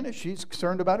born again is she's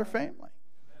concerned about her family.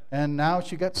 And now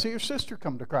she got to see her sister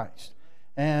come to Christ.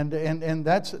 And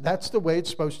that's the way it's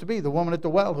supposed to be. The woman at the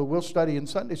well who will study in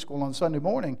Sunday school on Sunday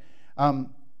morning,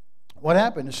 what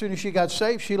happened? As soon as she got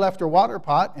saved, she left her water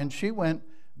pot and she went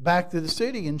back to the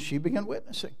city and she began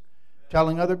witnessing,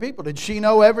 telling other people. Did she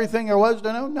know everything there was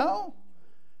to know? No.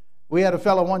 We had a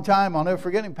fellow one time, I'll never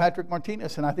forget him, Patrick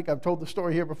Martinez, and I think I've told the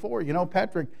story here before. You know,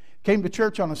 Patrick came to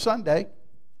church on a Sunday,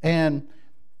 and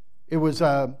it was,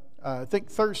 I think,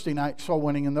 Thursday night soul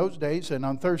winning in those days, and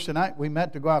on Thursday night we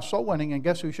met to go out soul winning, and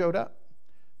guess who showed up?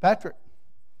 Patrick.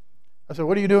 I said,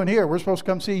 what are you doing here? We're supposed to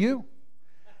come see you.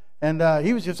 And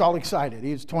he was just all excited.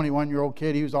 He was a 21-year-old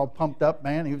kid. He was all pumped up,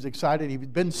 man. He was excited.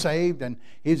 He'd been saved, and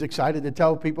he was excited to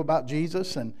tell people about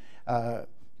Jesus. And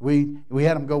we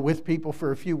had him go with people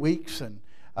for a few weeks. And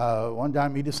one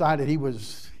time he decided he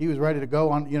was ready to go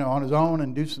on his own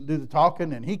and do the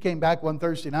talking. And he came back one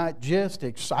Thursday night just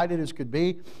excited as could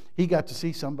be. He got to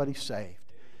see somebody saved.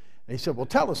 And he said, "Well,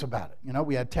 tell us about it."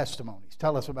 We had testimonies.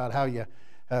 Tell us about how you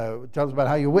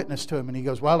witnessed to him. And he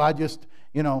goes, "Well,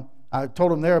 I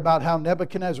told him there about how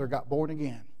Nebuchadnezzar got born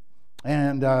again.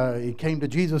 And he came to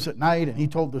Jesus at night, and he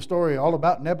told the story all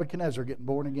about Nebuchadnezzar getting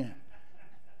born again."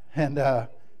 And for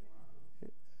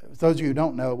those of you who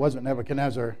don't know, it wasn't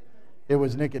Nebuchadnezzar. It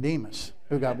was Nicodemus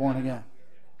who got born again.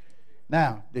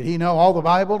 Now, did he know all the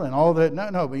Bible and all that?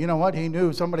 No, but you know what? He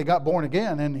knew somebody got born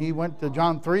again, and he went to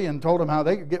John 3 and told them how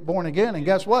they could get born again. And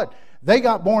guess what? They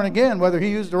got born again whether he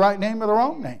used the right name or the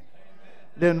wrong name.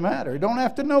 Didn't matter. You don't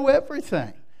have to know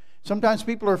everything. Sometimes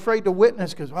people are afraid to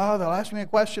witness because, they'll ask me a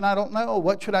question I don't know.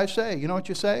 What should I say? You know what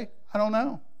you say? I don't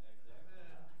know.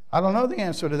 I don't know the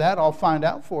answer to that. I'll find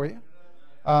out for you.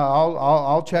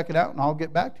 I'll check it out and I'll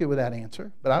get back to you with that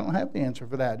answer. But I don't have the answer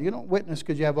for that. You don't witness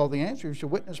because you have all the answers. You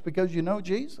witness because you know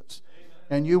Jesus.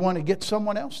 And you want to get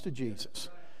someone else to Jesus.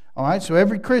 All right, so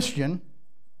every Christian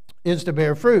is to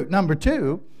bear fruit. Number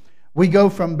 2, we go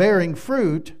from bearing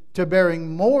fruit to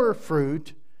bearing more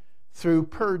fruit through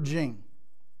purging.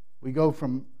 We go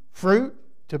from fruit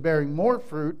to bearing more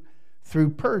fruit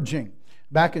through purging.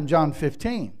 Back in John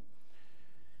 15.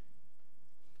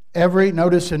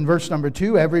 Notice in verse number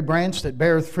 2, every branch that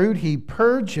beareth fruit, he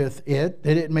purgeth it,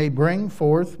 that it may bring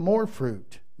forth more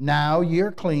fruit. Now ye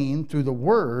are clean through the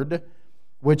word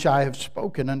which I have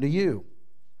spoken unto you.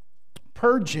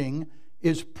 Purging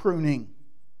is pruning.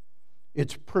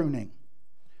 It's pruning.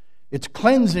 It's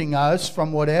cleansing us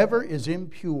from whatever is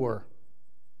impure.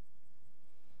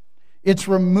 It's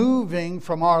removing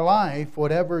from our life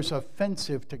whatever is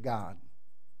offensive to God.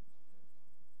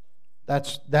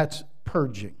 That's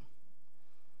purging.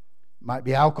 It might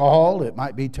be alcohol, it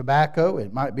might be tobacco,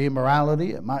 it might be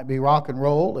immorality, it might be rock and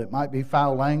roll, it might be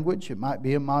foul language, it might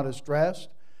be immodest dress.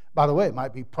 By the way, it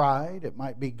might be pride, it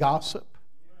might be gossip.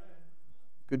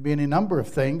 It could be any number of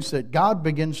things that God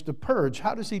begins to purge.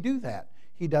 How does He do that?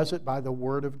 He does it by the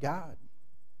Word of God.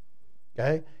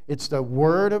 Okay? It's the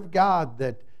Word of God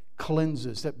that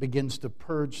cleanses, that begins to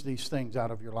purge these things out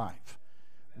of your life.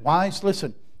 Wise,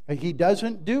 listen, He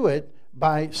doesn't do it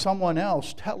by someone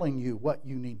else telling you what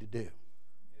you need to do.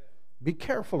 Be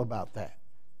careful about that.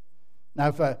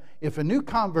 Now, if a new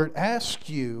convert asks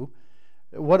you,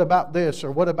 what about this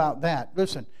or what about that?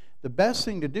 Listen, the best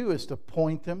thing to do is to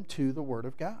point them to the Word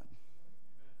of God.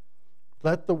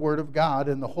 Let the Word of God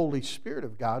and the Holy Spirit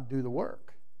of God do the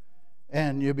work.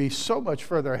 And you'll be so much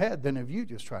further ahead than if you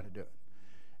just try to do it.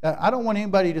 I don't want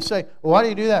anybody to say, "Well, why do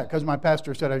you do that?" Because my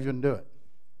pastor said I shouldn't do it.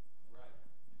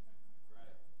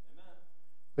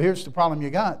 But here's the problem you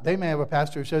got. They may have a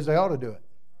pastor who says they ought to do it.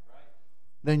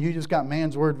 Then you just got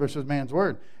man's word versus man's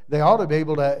word. They ought to be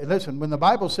able to, listen, when the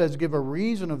Bible says give a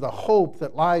reason of the hope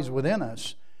that lies within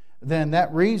us, then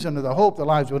that reason of the hope that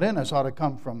lies within us ought to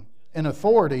come from an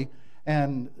authority.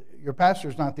 And your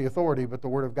pastor's not the authority, but the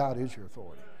Word of God is your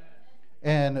authority.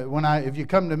 And if you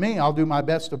come to me, I'll do my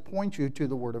best to point you to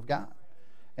the Word of God.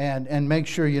 And make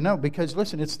sure you know. Because,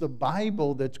 listen, it's the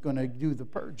Bible that's going to do the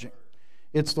purging.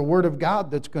 It's the Word of God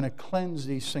that's going to cleanse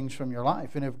these things from your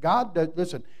life. And if God does,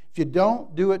 listen, if you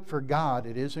don't do it for God,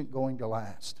 it isn't going to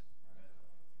last.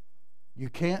 You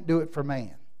can't do it for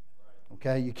man.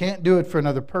 Okay? You can't do it for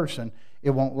another person.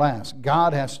 It won't last.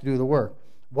 God has to do the work.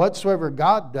 Whatsoever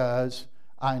God does,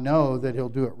 I know that He'll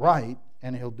do it right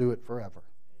and He'll do it forever.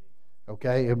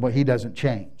 Okay? But He doesn't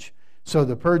change. So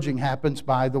the purging happens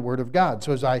by the Word of God.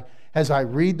 So as I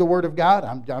read the Word of God,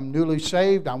 I'm newly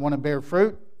saved, I want to bear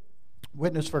fruit,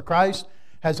 witness for Christ.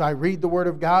 As I read the Word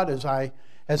of God, as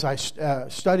I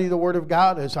study the Word of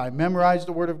God, as I memorize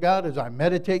the Word of God, as I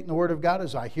meditate in the Word of God,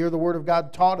 as I hear the Word of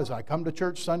God taught, as I come to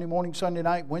church Sunday morning, Sunday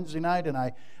night, Wednesday night, and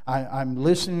I'm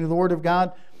listening to the Word of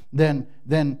God, then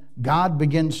God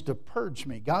begins to purge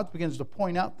me. God begins to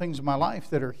point out things in my life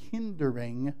that are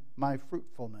hindering my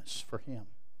fruitfulness for Him.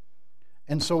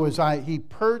 And so as He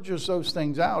purges those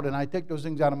things out, and I take those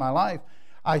things out of my life,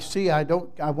 I see I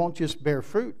won't just bear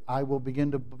fruit. I will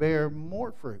begin to bear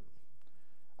more fruit.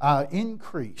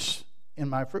 Increase in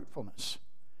my fruitfulness.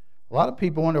 A lot of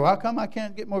people wonder, how come I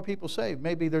can't get more people saved?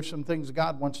 Maybe there's some things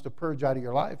God wants to purge out of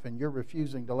your life, and you're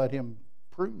refusing to let Him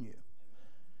prune you.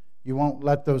 You won't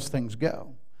let those things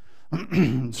go.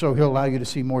 So He'll allow you to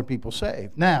see more people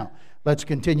saved. Now, let's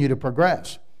continue to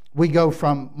progress. We go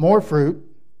from more fruit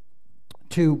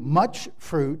to much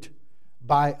fruit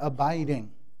By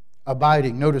abiding.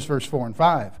 Abiding. Notice verse 4 and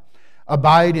 5.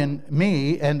 Abide in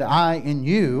me, and I in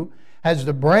you, as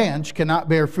the branch cannot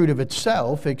bear fruit of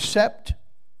itself, except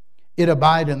it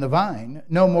abide in the vine.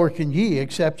 No more can ye,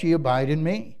 except ye abide in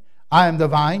me. I am the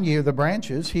vine, ye are the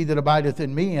branches. He that abideth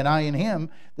in me, and I in him,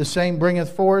 the same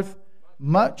bringeth forth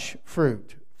much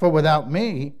fruit. For without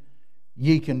me,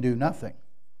 ye can do nothing.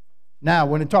 Now,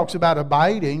 when it talks about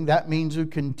abiding, that means to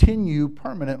continue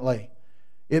permanently.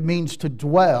 It means to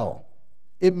dwell.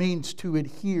 It means to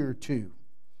adhere to.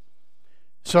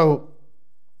 So,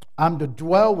 I'm to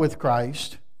dwell with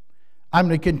Christ. I'm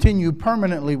to continue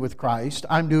permanently with Christ.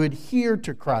 I'm to adhere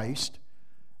to Christ.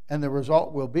 And the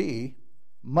result will be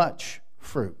much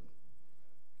fruit.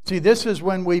 See, this is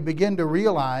when we begin to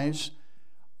realize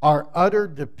our utter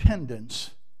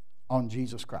dependence on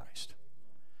Jesus Christ.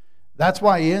 That's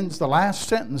why he ends the last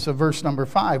sentence of verse number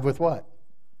 5 with what?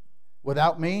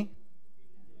 Without me,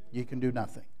 you can do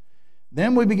nothing.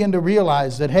 Then we begin to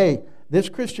realize that, hey, this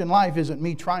Christian life isn't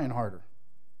me trying harder.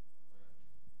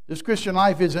 This Christian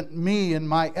life isn't me and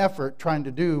my effort trying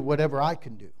to do whatever I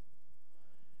can do.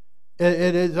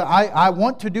 It is, I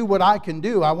want to do what I can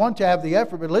do. I want to have the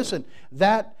effort. But listen,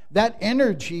 that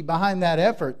energy behind that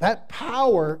effort, that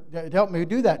power to help me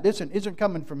do that, listen, isn't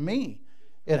coming from me.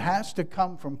 It has to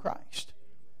come from Christ.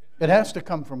 It has to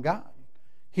come from God.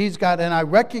 He's got, and I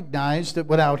recognize that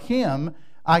without Him,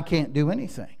 I can't do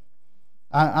anything.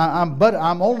 But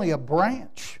I'm only a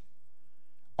branch.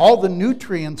 All the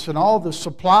nutrients and all the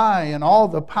supply and all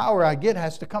the power I get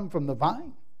has to come from the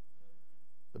vine.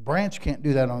 The branch can't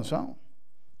do that on its own.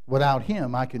 Without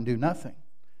Him, I can do nothing.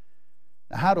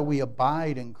 Now, how do we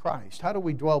abide in Christ? How do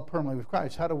we dwell permanently with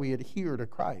Christ? How do we adhere to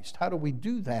Christ? How do we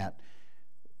do that?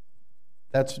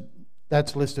 That's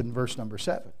listed in verse number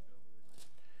 7.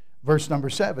 Verse number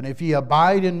 7, if ye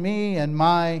abide in me and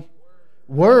my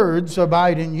words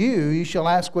abide in you, ye shall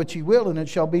ask what ye will, and it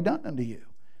shall be done unto you.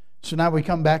 So now we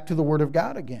come back to the Word of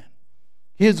God again.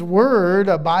 His Word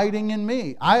abiding in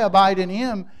me. I abide in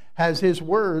Him as His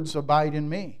words abide in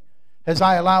me. As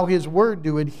I allow His Word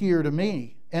to adhere to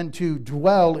me and to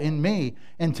dwell in me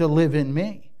and to live in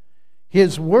me.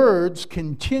 His words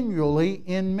continually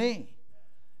in me.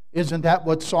 Isn't that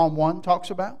what Psalm 1 talks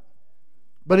about?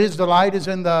 But his delight is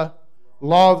in the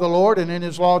law of the Lord, and in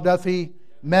His law doth he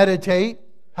meditate.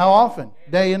 How often?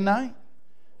 Day and night.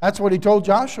 That's what he told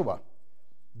Joshua.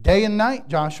 Day and night,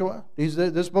 Joshua.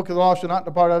 This book of the law shall not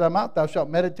depart out of thy mouth. Thou shalt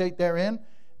meditate therein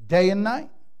day and night.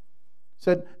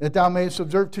 Said that thou mayest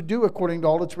observe to do according to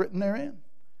all that's written therein.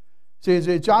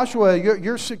 See, Joshua,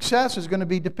 your success is going to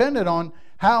be dependent on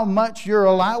how much you're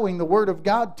allowing the Word of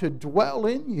God to dwell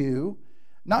in you.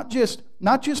 Not just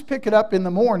pick it up in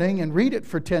the morning and read it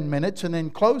for 10 minutes and then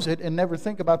close it and never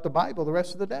think about the Bible the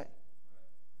rest of the day.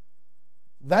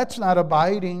 That's not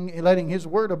abiding, letting His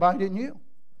Word abide in you.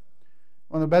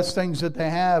 One of the best things that they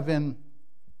have in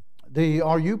the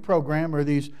RU program are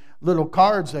these little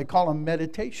cards. They call them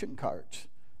meditation cards,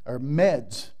 or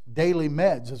meds. Daily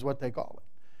meds is what they call it.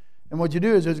 And what you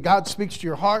do is, as God speaks to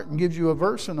your heart and gives you a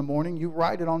verse in the morning, you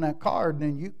write it on that card and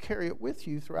then you carry it with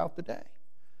you throughout the day.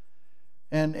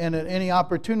 And at any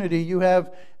opportunity you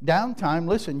have downtime,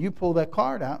 listen, you pull that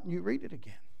card out and you read it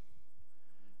again.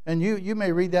 And you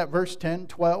may read that verse 10,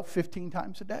 12, 15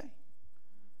 times a day.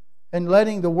 And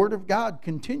letting the Word of God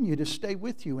continue to stay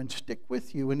with you and stick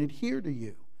with you and adhere to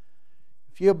you.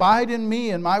 If you abide in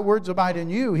me and my words abide in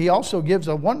you, He also gives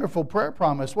a wonderful prayer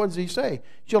promise. What does He say?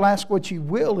 You'll ask what ye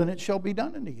will and it shall be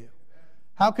done unto you.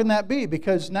 How can that be?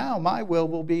 Because now my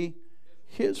will be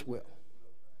His will.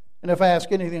 And if I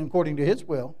ask anything according to His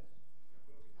will,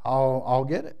 I'll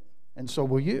get it. And so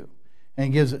will you.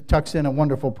 And He tucks in a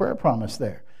wonderful prayer promise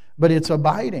there. But it's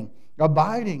abiding,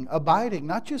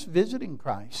 not just visiting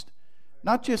Christ.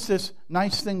 Not just this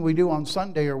nice thing we do on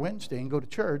Sunday or Wednesday and go to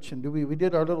church and we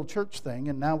did our little church thing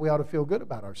and now we ought to feel good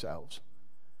about ourselves.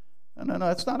 No,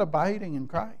 it's not abiding in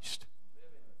Christ.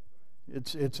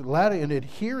 It's letting and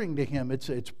adhering to Him.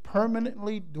 It's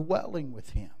permanently dwelling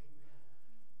with Him.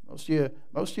 Most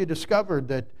of you discovered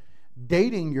that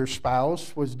dating your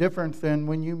spouse was different than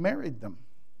when you married them.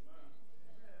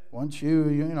 Once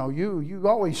you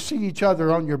always see each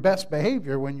other on your best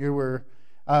behavior when you were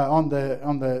on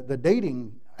the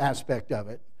dating aspect of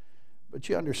it. But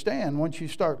you understand, once you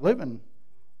start living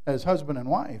as husband and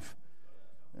wife,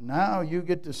 now you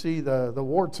get to see the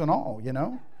warts and all,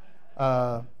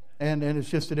 and it's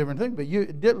just a different thing. But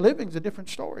living's a different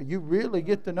story. You really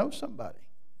get to know somebody.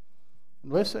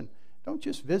 Listen, don't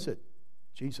just visit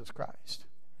Jesus Christ.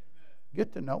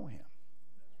 Get to know Him.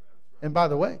 And by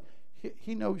the way,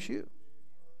 He knows you.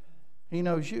 He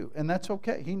knows you, and that's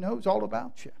okay. He knows all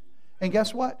about you. And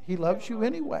guess what? He loves you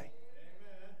anyway.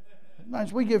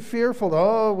 Sometimes we get fearful.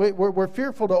 Oh, we're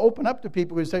fearful to open up to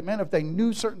people who say, man, if they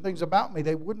knew certain things about me,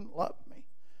 they wouldn't love me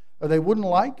or they wouldn't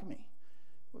like me.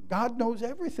 God knows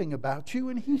everything about you,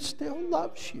 and He still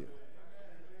loves you.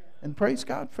 And praise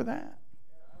God for that.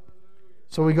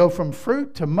 So we go from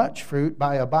fruit to much fruit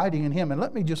by abiding in Him. And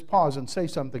let me just pause and say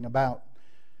something about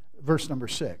verse number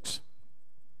 6.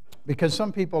 Because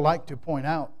some people like to point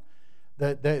out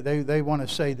that they want to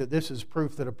say that this is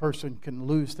proof that a person can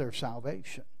lose their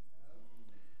salvation.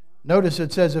 Notice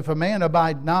it says, if a man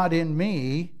abide not in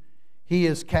me, he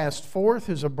is cast forth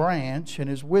as a branch and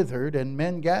is withered, and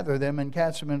men gather them and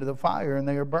cast them into the fire, and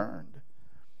they are burned.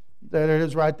 There it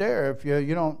is right there. If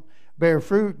you don't bear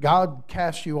fruit, God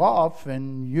casts you off,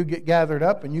 and you get gathered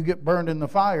up, and you get burned in the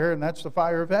fire, and that's the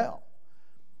fire of hell.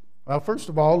 Well, first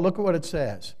of all, look at what it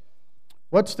says.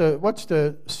 What's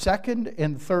the second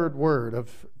and third word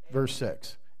of verse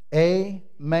 6? A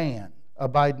man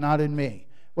abide not in me.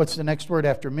 What's the next word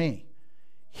after me?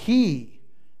 He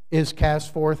is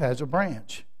cast forth as a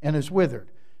branch and is withered.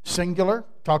 Singular,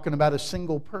 talking about a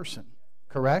single person,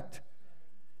 correct?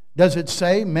 Does it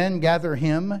say men gather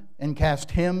him and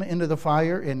cast him into the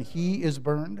fire and he is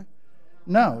burned?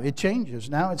 No, it changes.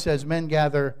 Now it says men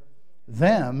gather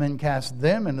them and cast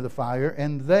them into the fire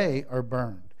and they are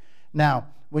burned. Now,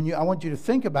 I want you to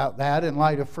think about that in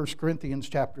light of 1 Corinthians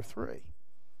chapter 3.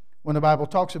 When the Bible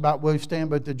talks about we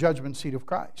stand at the judgment seat of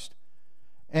Christ.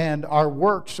 And our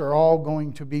works are all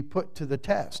going to be put to the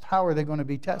test. How are they going to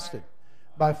be tested?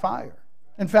 By fire.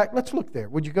 In fact, let's look there.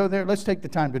 Would you go there? Let's take the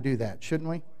time to do that, shouldn't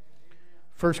we?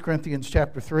 1 Corinthians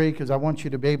chapter 3, because I want you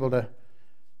to be able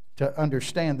to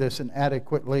understand this and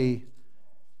adequately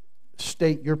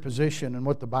state your position and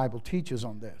what the Bible teaches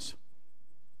on this.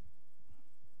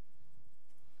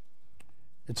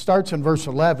 It starts in verse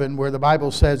 11 where the Bible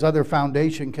says, other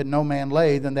foundation can no man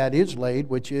lay than that is laid,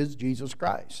 which is Jesus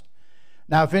Christ.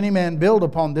 Now if any man build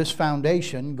upon this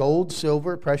foundation, gold,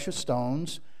 silver, precious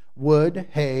stones, wood,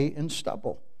 hay, and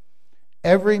stubble,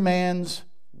 every man's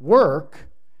work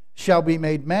shall be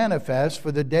made manifest,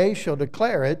 for the day shall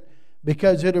declare it,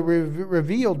 because it is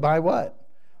revealed by what?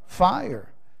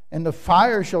 Fire. And the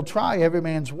fire shall try every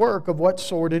man's work of what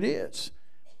sort it is.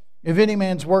 If any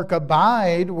man's work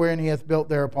abide wherein he hath built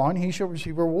thereupon, he shall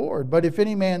receive reward. But if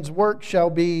any man's work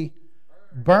shall be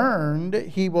burned,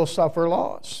 he will suffer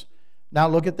loss. Now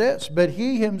look at this. But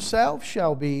he himself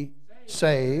shall be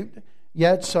saved,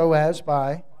 yet so as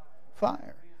by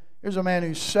fire. Here's a man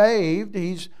who's saved.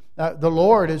 The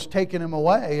Lord has taken him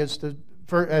away,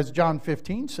 as John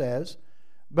 15 says.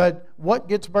 But what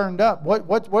gets burned up?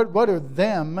 What are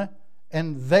them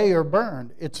and they are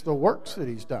burned? It's the works that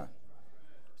he's done.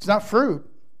 It's not fruit,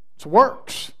 it's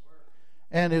works.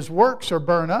 And his works are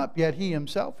burned up, yet he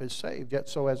himself is saved, yet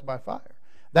so as by fire.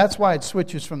 That's why it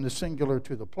switches from the singular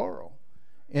to the plural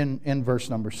in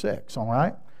verse number 6, all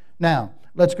right? Now,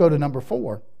 let's go to number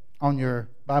 4 on your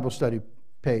Bible study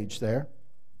page there.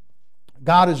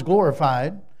 God is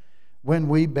glorified when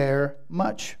we bear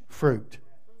much fruit.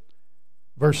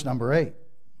 Verse number 8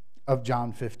 of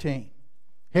John 15.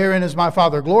 Herein is my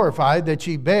Father glorified, that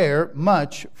ye bear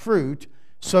much fruit,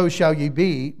 so shall ye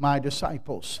be my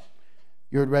disciples.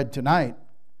 You had read tonight,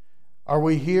 are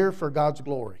we here for God's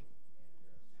glory?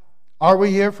 Are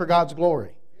we here for God's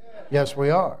glory? Yes,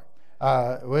 we are.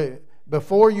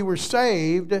 Before you were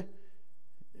saved,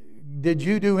 did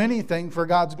you do anything for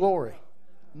God's glory?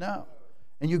 No.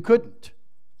 And you couldn't.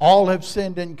 All have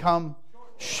sinned and come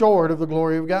short of the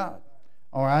glory of God.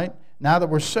 All right? Now that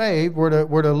we're saved,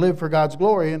 we're to live for God's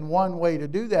glory. And one way to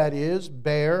do that is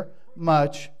bear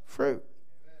much fruit.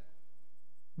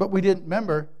 But we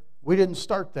didn't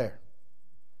start there.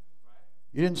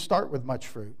 You didn't start with much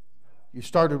fruit. You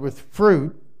started with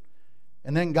fruit,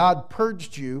 and then God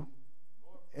purged you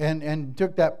and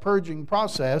took that purging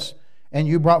process, and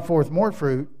you brought forth more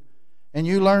fruit, and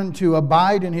you learned to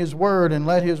abide in His Word and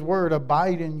let His Word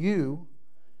abide in you,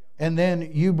 and then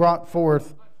you brought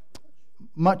forth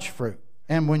much fruit.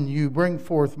 And when you bring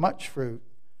forth much fruit,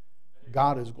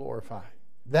 God is glorified.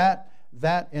 That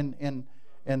in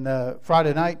the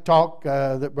Friday night talk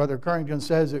that Brother Currington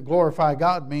says that glorify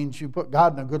God means you put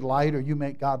God in a good light or you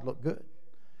make God look good.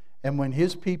 And when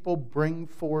His people bring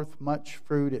forth much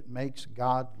fruit, it makes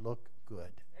God look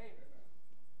good.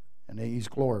 And He's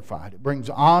glorified. It brings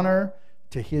honor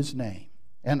to His name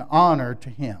and honor to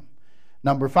Him.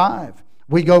 Number 5,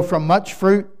 we go from much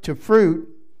fruit to fruit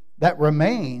that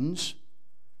remains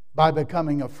by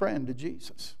becoming a friend to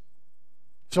Jesus.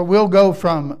 So we'll go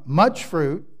from much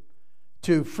fruit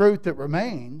to fruit that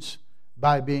remains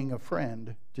by being a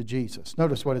friend to Jesus.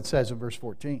 Notice what it says in verse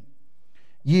 14.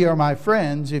 Ye are my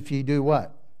friends if ye do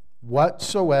what?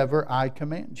 Whatsoever I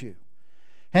command you.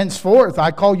 Henceforth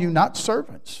I call you not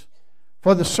servants,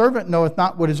 for the servant knoweth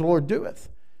not what his Lord doeth.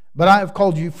 But I have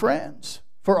called you friends,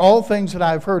 for all things that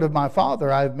I have heard of my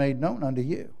Father I have made known unto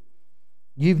you.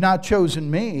 You've not chosen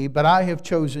me, but I have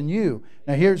chosen you.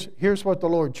 Now here's what the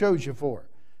Lord chose you for.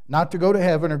 Not to go to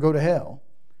heaven or go to hell.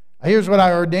 Here's what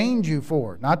I ordained you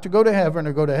for. Not to go to heaven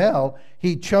or go to hell.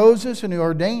 He chose us and He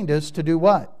ordained us to do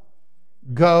what?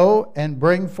 Go and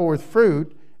bring forth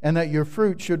fruit, and that your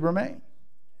fruit should remain.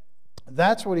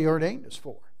 That's what He ordained us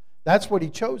for. That's what He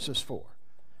chose us for.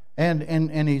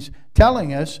 And He's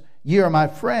telling us, ye are my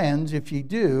friends if ye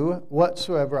do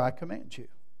whatsoever I command you.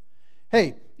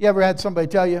 Hey, you ever had somebody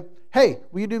tell you, hey,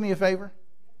 will you do me a favor?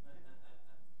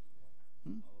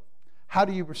 How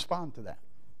do you respond to that?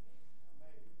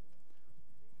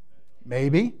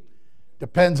 Maybe.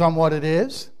 Depends on what it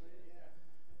is.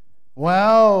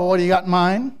 Well, what do you got in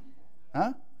mind?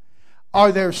 Huh?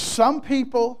 Are there some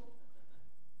people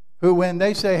who, when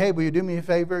they say, hey, will you do me a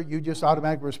favor, you just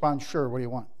automatically respond, sure, what do you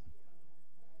want?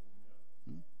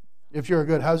 If you're a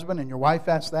good husband and your wife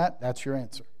asks that, that's your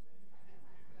answer.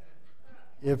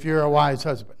 If you're a wise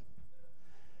husband.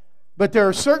 But there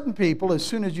are certain people, as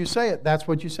soon as you say it, that's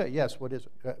what you say. Yes, what is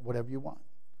it? Whatever you want.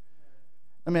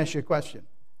 Let me ask you a question.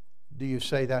 Do you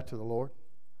say that to the Lord?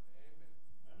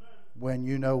 When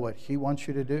you know what He wants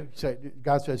you to do?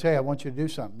 God says, hey, I want you to do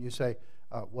something. You say,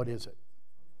 what is it?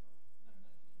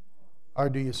 Or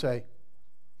do you say,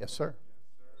 yes, sir.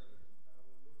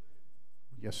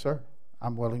 Yes, sir.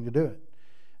 I'm willing to do it.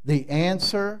 The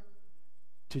answer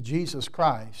to Jesus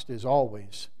Christ is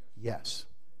always yes.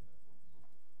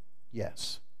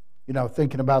 Yes. You know,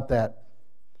 thinking about that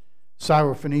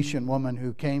Syrophoenician woman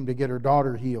who came to get her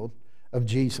daughter healed of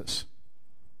Jesus.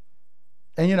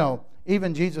 And you know,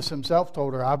 even Jesus Himself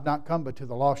told her, I've not come but to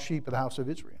the lost sheep of the house of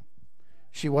Israel.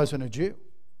 She wasn't a Jew.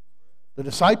 The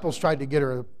disciples tried to get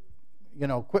her,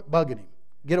 quit bugging Him.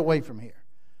 Get away from here.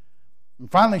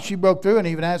 And finally she broke through and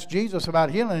even asked Jesus about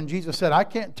healing. And Jesus said, I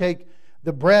can't take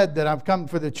the bread that I've come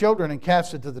for the children and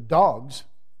cast it to the dogs.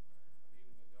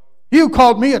 You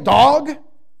called me a dog?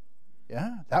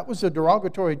 Yeah, that was a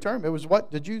derogatory term. It was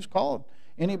what the Jews called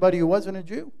anybody who wasn't a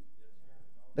Jew.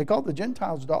 They called the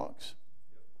Gentiles dogs.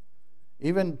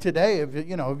 Even today, if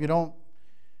you don't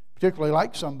particularly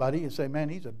like somebody, you say, man,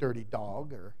 he's a dirty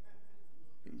dog, or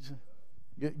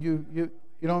you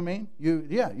know what I mean?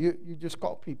 You just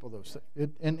call people those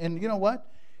things. And you know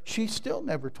what? She still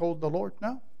never told the Lord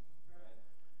no.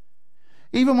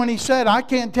 Even when He said, I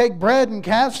can't take bread and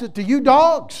cast it to you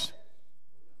dogs.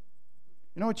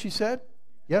 You know what she said?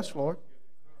 Yes, Lord.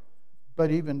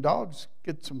 But even dogs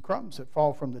get some crumbs that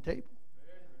fall from the table.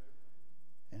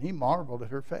 And He marveled at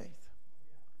her faith.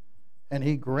 And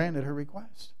He granted her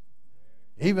request.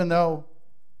 Even though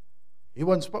He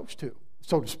wasn't supposed to,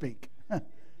 so to speak.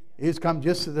 He's come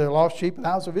just to the lost sheep of the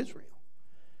house of Israel.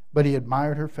 But He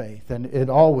admired her faith. And it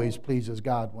always pleases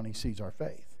God when He sees our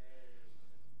faith.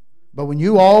 But when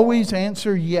you always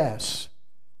answer yes,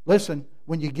 listen,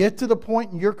 when you get to the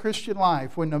point in your Christian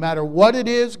life when no matter what it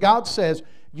is God says,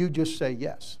 you just say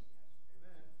yes.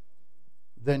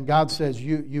 Then God says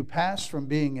you pass from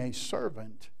being a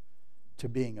servant to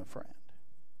being a friend.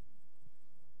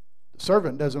 The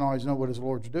servant doesn't always know what his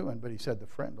Lord's doing, but He said the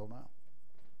friend will know.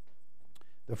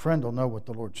 The friend will know what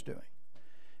the Lord's doing.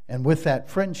 And with that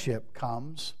friendship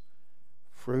comes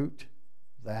fruit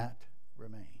that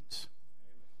remains.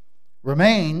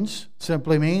 Remains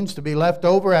simply means to be left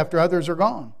over after others are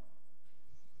gone.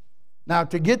 Now,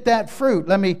 to get that fruit,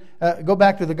 let me go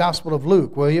back to the Gospel of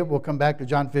Luke, will you? We'll come back to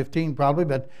John 15 probably,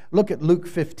 but look at Luke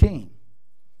 15.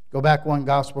 Go back one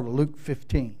Gospel to Luke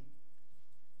 15.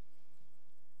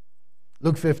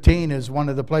 Luke 15 is one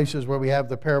of the places where we have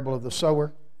the parable of the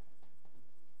sower.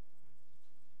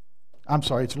 I'm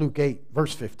sorry, it's Luke 8,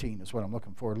 verse 15 is what I'm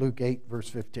looking for. Luke 8, verse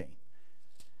 15.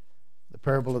 The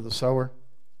parable of the sower.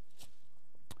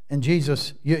 And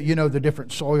Jesus, you know the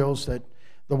different soils that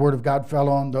the Word of God fell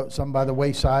on, some by the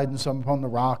wayside and some upon the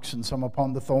rocks and some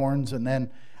upon the thorns, and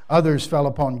then others fell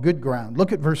upon good ground.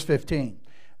 Look at verse 15.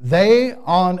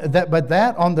 But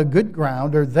that on the good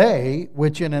ground are they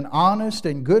which in an honest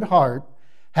and good heart,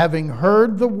 having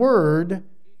heard the word,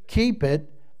 keep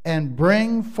it, and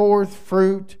bring forth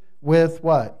fruit with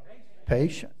what?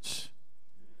 Patience.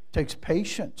 It takes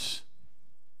patience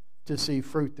to see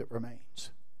fruit that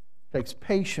remains. It takes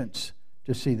patience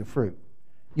to see the fruit.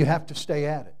 You have to stay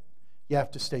at it. You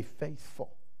have to stay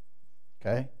faithful.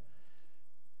 Okay?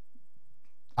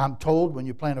 I'm told when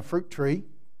you plant a fruit tree,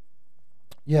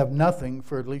 you have nothing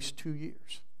for at least 2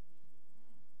 years.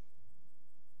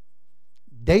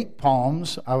 Date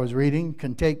palms, I was reading,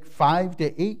 can take 5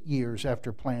 to 8 years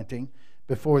after planting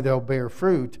before they'll bear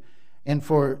fruit. And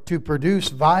to produce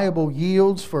viable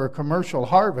yields for a commercial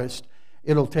harvest,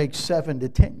 it'll take 7 to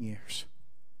 10 years.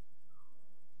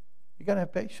 You got to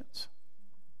have patience.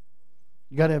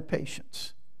 You got to have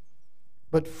patience.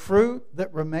 But fruit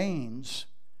that remains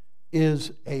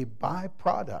is a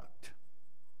byproduct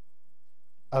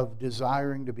of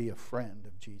desiring to be a friend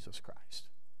of Jesus Christ.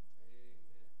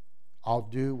 I'll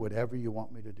do whatever you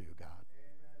want me to do, God.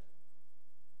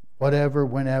 Whatever,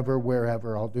 whenever,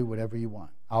 wherever, I'll do whatever you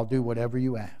want. I'll do whatever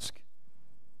you ask.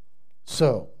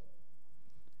 So,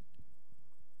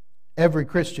 every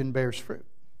Christian bears fruit.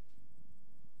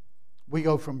 We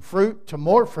go from fruit to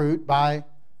more fruit by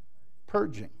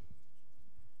purging.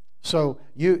 So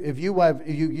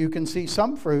you can see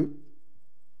some fruit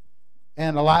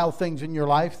and allow things in your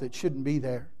life that shouldn't be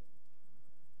there.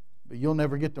 But you'll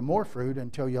never get to more fruit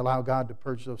until you allow God to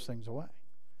purge those things away.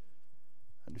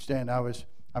 Understand, I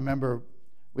remember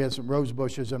we had some rose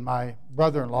bushes, and my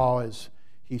brother-in-law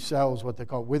he sells what they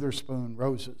call Witherspoon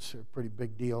roses. They're a pretty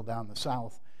big deal down the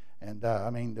south. And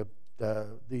the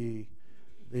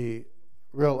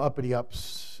real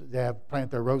uppity-ups, they plant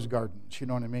their rose gardens, you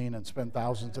know what I mean, and spend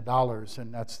thousands of dollars,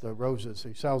 and that's the roses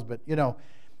he sells. But,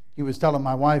 he was telling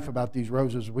my wife about these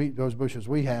those bushes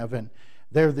we have, and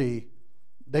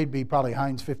they'd be probably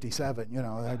Heinz 57,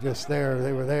 they're just there.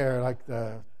 They were there like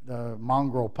the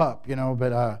mongrel pup,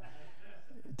 but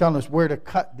telling us where to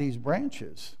cut these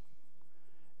branches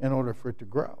in order for it to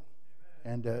grow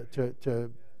and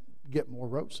to get more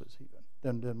roses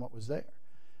even than what was there.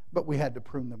 But we had to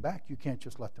prune them back. You can't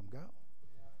just let them go.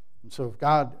 And so if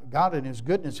God in His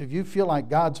goodness, if you feel like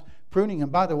God's pruning,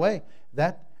 and by the way,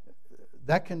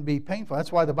 that can be painful.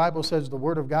 That's why the Bible says the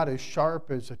Word of God is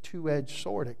sharp as a two-edged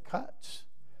sword. It cuts.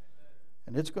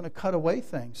 And it's going to cut away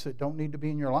things that don't need to be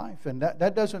in your life. And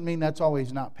that doesn't mean that's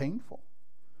always not painful.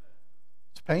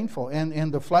 It's painful.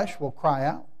 And the flesh will cry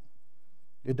out.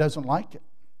 It doesn't like it.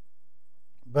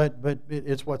 But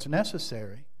it's what's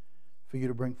necessary for you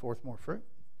to bring forth more fruit.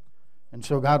 And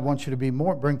so God wants you to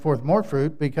bring forth more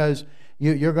fruit, because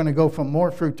you're going to go from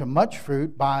more fruit to much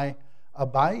fruit by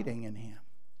abiding in Him.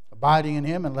 Abiding in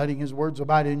Him and letting His words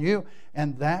abide in you.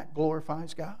 And that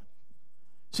glorifies God.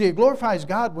 See, it glorifies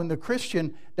God when the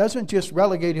Christian doesn't just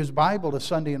relegate his Bible to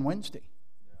Sunday and Wednesday.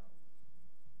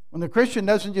 When the Christian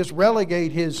doesn't just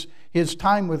relegate his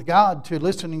time with God to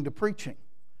listening to preaching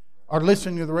or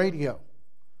listening to the radio,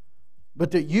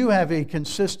 but that you have a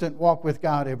consistent walk with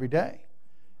God every day.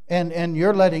 And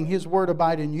you're letting His Word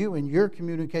abide in you, and you're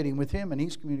communicating with Him, and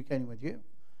He's communicating with you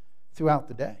throughout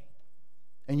the day.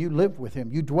 And you live with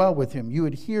Him, you dwell with Him, you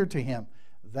adhere to Him.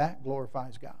 That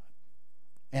glorifies God.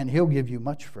 And He'll give you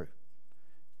much fruit.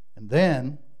 And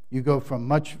then you go from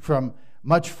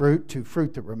much fruit to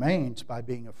fruit that remains by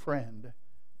being a friend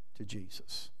to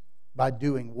Jesus, by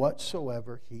doing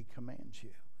whatsoever He commands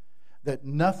you. That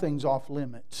nothing's off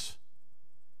limits.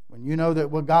 When you know that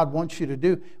what God wants you to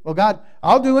do, well, God,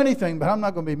 I'll do anything, but I'm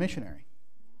not going to be a missionary.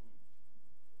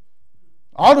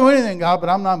 I'll do anything, God, but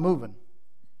I'm not moving.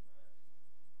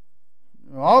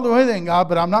 I'll do anything, God,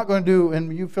 but I'm not going to do,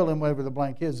 and you fill in whatever the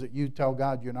blank is that you tell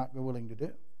God you're not willing to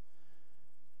do.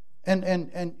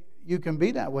 And you can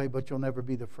be that way, but you'll never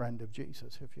be the friend of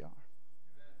Jesus if you are.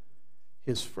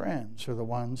 His friends are the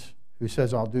ones who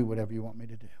says, I'll do whatever you want me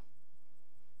to do.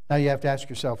 Now you have to ask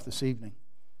yourself this evening,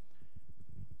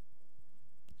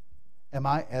 am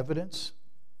I evidence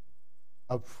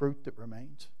of fruit that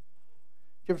remains?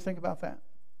 Do you ever think about that?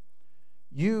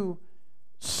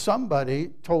 Somebody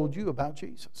told you about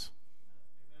Jesus.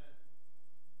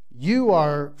 You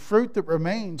are fruit that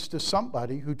remains to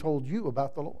somebody who told you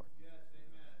about the Lord.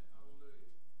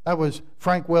 That was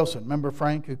Frank Wilson. Remember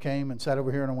Frank, who came and sat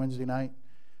over here on a Wednesday night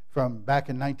from back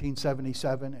in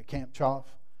 1977 at Camp Choff?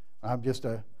 I'm just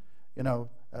a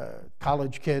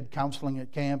college kid counseling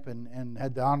at camp and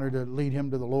had the honor to lead him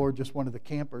to the Lord, just one of the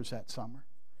campers that summer.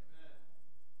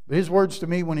 But his words to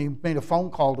me when he made a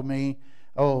phone call to me,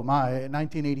 in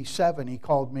 1987 he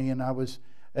called me, and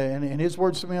and his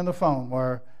words to me on the phone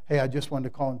were, hey, I just wanted to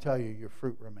call and tell you your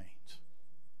fruit remains.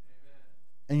 Amen.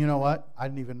 And you know what? I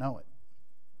didn't even know it.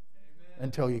 Amen.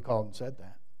 Until you called and said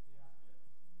that.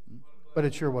 Yeah. But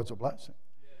it sure was a blessing.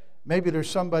 Maybe there's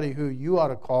somebody who you ought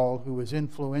to call who was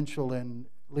influential in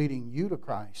leading you to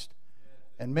Christ.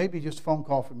 And maybe just a phone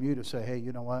call from you to say, hey,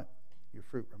 you know what? Your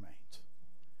fruit remains.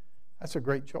 That's a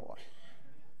great joy.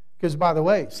 Because, by the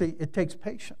way, see, it takes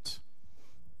patience.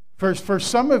 For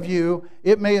some of you,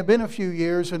 it may have been a few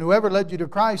years, and whoever led you to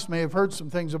Christ may have heard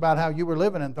some things about how you were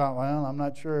living and thought, well, I'm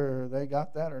not sure they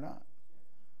got that or not.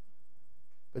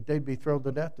 But they'd be thrilled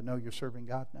to death to know you're serving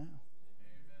God now. Amen.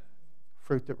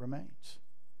 Fruit that remains.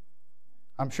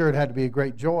 I'm sure it had to be a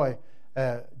great joy,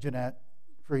 Jeanette.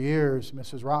 For years,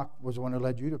 Mrs. Rock was the one who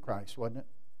led you to Christ, wasn't it?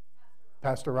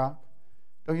 Pastor Rock.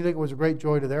 Don't you think it was a great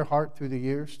joy to their heart through the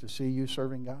years to see you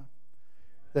serving God?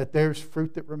 That there's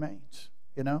fruit that remains,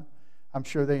 you know? I'm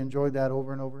sure they enjoyed that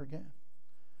over and over again.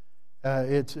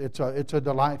 It's a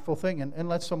delightful thing, and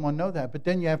let someone know that. But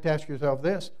then you have to ask yourself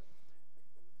this,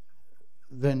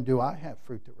 then do I have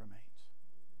fruit that remains?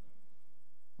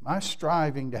 Am I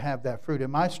striving to have that fruit?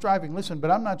 Am I striving, listen,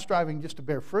 but I'm not striving just to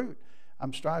bear fruit.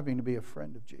 I'm striving to be a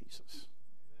friend of Jesus.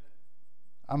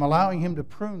 I'm allowing Him to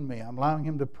prune me. I'm allowing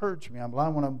Him to purge me. I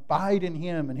want to abide in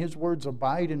Him, and His words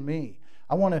abide in me.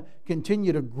 I want to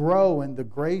continue to grow in the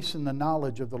grace and the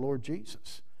knowledge of the Lord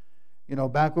Jesus. You know,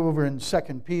 back over in 2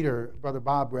 Peter, Brother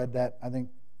Bob read that, I think,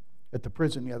 at the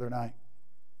prison the other night.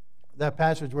 That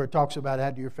passage where it talks about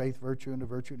add to your faith virtue, and to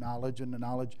virtue knowledge, and the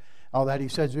knowledge, all that. He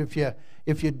says, if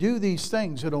you do these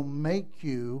things, it'll make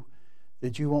you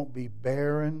that you won't be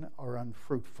barren or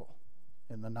unfruitful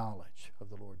in the knowledge of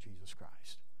the Lord Jesus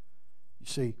Christ. You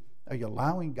see, are you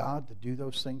allowing God to do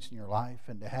those things in your life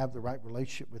and to have the right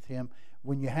relationship with Him?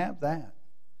 When you have that,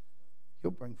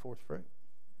 you'll bring forth fruit.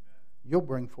 You'll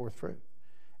bring forth fruit.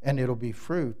 And it'll be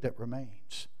fruit that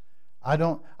remains. I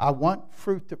want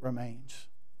fruit that remains.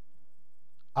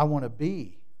 I want to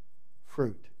be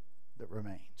fruit that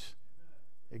remains.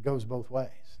 It goes both ways.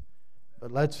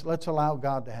 But let's allow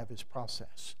God to have His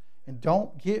process. And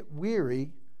don't get weary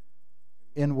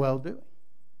in well-doing.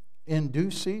 In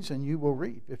due season you will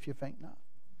reap if you faint not.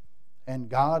 And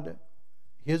God,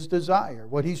 His desire,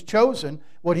 what He's chosen,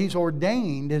 what He's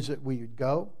ordained is that we would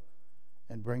go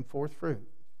and bring forth fruit.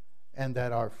 And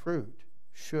that our fruit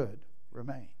should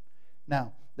remain.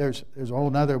 Now, there's a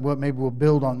whole other, well, maybe we'll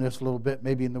build on this a little bit,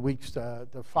 maybe in the weeks to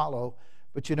follow.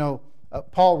 But you know,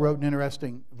 Paul wrote an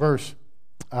interesting verse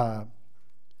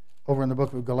over in the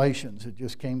book of Galatians. It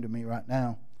just came to me right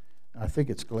now. I think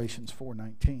it's Galatians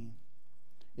 4:19.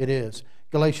 It is.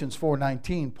 Galatians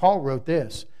 4:19, Paul wrote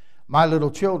this, my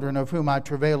little children, of whom I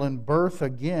travail in birth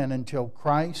again until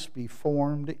Christ be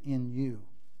formed in you.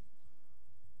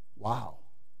 Wow.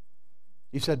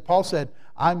 Paul said,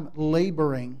 I'm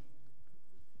laboring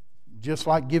just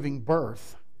like giving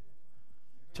birth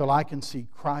till I can see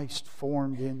Christ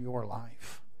formed in your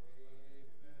life.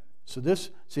 So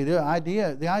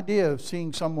the idea of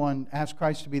seeing someone ask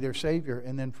Christ to be their Savior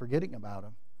and then forgetting about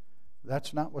Him,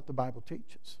 that's not what the Bible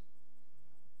teaches.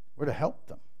 We're to help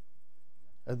them.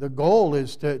 The goal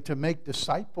is to make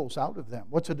disciples out of them.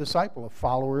 What's a disciple? A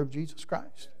follower of Jesus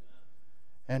Christ.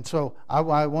 And so I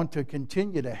want to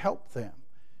continue to help them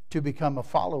to become a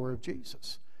follower of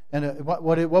Jesus. And what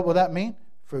will that mean?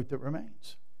 Fruit that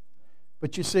remains.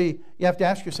 But you see, you have to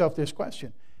ask yourself this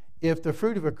question. If the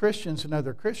fruit of a Christian is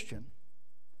another Christian,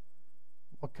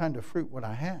 what kind of fruit would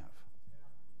I have?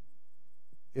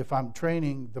 If I'm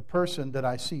training the person that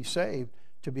I see saved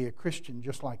to be a Christian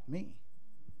just like me,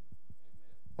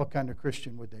 what kind of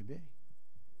Christian would they be?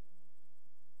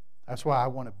 That's why I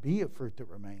want to be a fruit that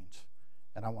remains,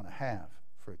 and I want to have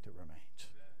fruit that remains.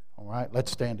 All right,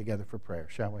 let's stand together for prayer,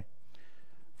 shall we?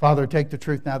 Father, take the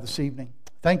truth now this evening.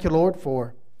 Thank you, Lord,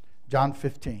 for John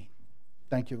 15.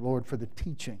 Thank you, Lord, for the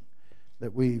teaching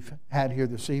that we've had here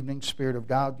this evening. Spirit of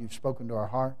God, you've spoken to our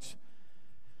hearts.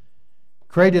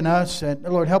 Create in us, and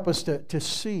Lord, help us to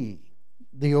see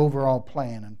the overall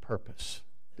plan and purpose.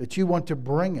 That you want to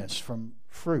bring us from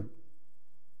fruit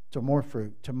to more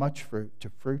fruit, to much fruit, to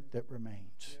fruit that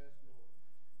remains.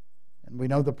 And we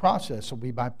know the process will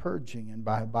be by purging and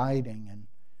by abiding and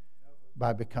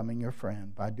by becoming your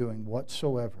friend, by doing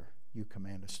whatsoever you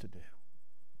command us to do.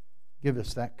 Give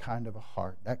us that kind of a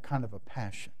heart, that kind of a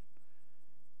passion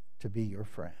to be your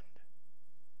friend,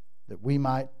 that we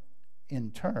might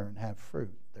in turn have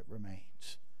fruit that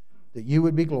remains, that you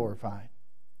would be glorified,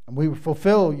 and we would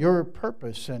fulfill your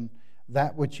purpose and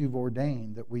that which you've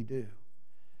ordained that we do.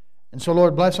 And so,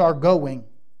 Lord, bless our going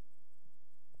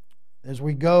as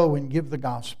we go and give the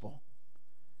gospel.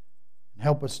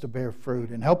 Help us to bear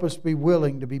fruit, and help us to be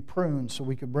willing to be pruned so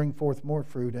we could bring forth more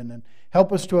fruit, and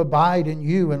help us to abide in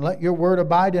you and let your word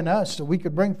abide in us so we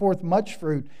could bring forth much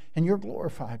fruit, and you're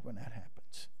glorified when that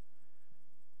happens.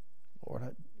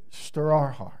 Lord, stir our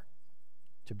heart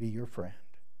to be your friend,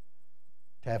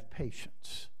 to have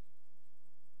patience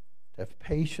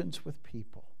with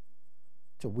people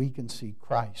till we can see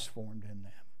Christ formed in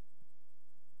them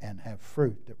and have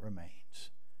fruit that remains.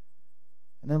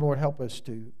 And then, Lord, help us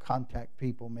to contact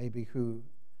people maybe who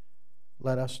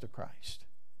led us to Christ,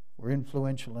 were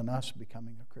influential in us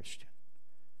becoming a Christian.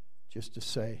 Just to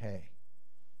say, hey,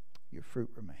 your fruit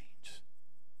remains.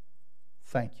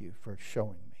 Thank you for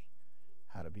showing me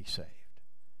how to be saved.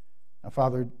 Now,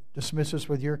 Father, dismiss us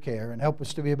with your care and help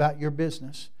us to be about your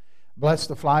business. Bless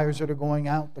the flyers that are going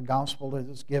out, the gospel that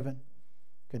is given.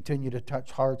 Continue to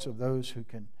touch hearts of those who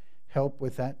can help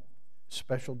with that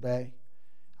special day.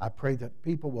 I pray that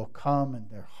people will come and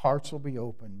their hearts will be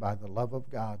opened by the love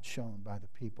of God shown by the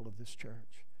people of this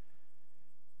church.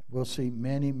 We'll see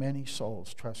many, many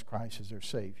souls trust Christ as their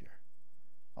Savior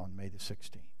on May the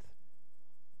 16th.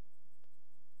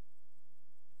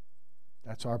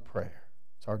 That's our prayer.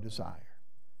 It's our desire.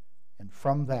 And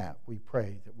from that, we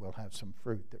pray that we'll have some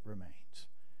fruit that remains.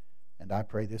 And I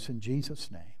pray this in Jesus'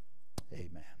 name.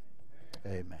 Amen.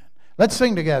 Amen. Let's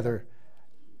sing together.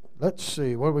 Let's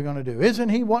see, what are we going to do? Isn't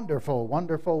He wonderful?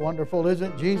 Wonderful, wonderful.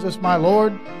 Isn't Jesus my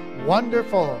Lord?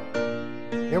 Wonderful.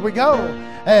 Here we go.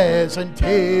 Isn't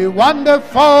He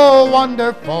wonderful,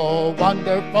 wonderful,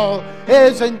 wonderful?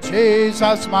 Isn't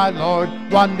Jesus my Lord?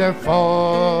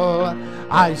 Wonderful.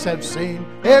 Eyes have seen,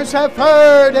 ears have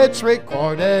heard, it's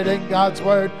recorded in God's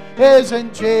Word.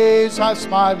 Isn't Jesus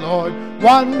my Lord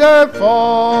wonderful?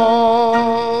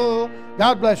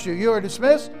 God bless you. You are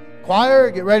dismissed.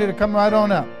 Choir, get ready to come right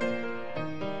on up.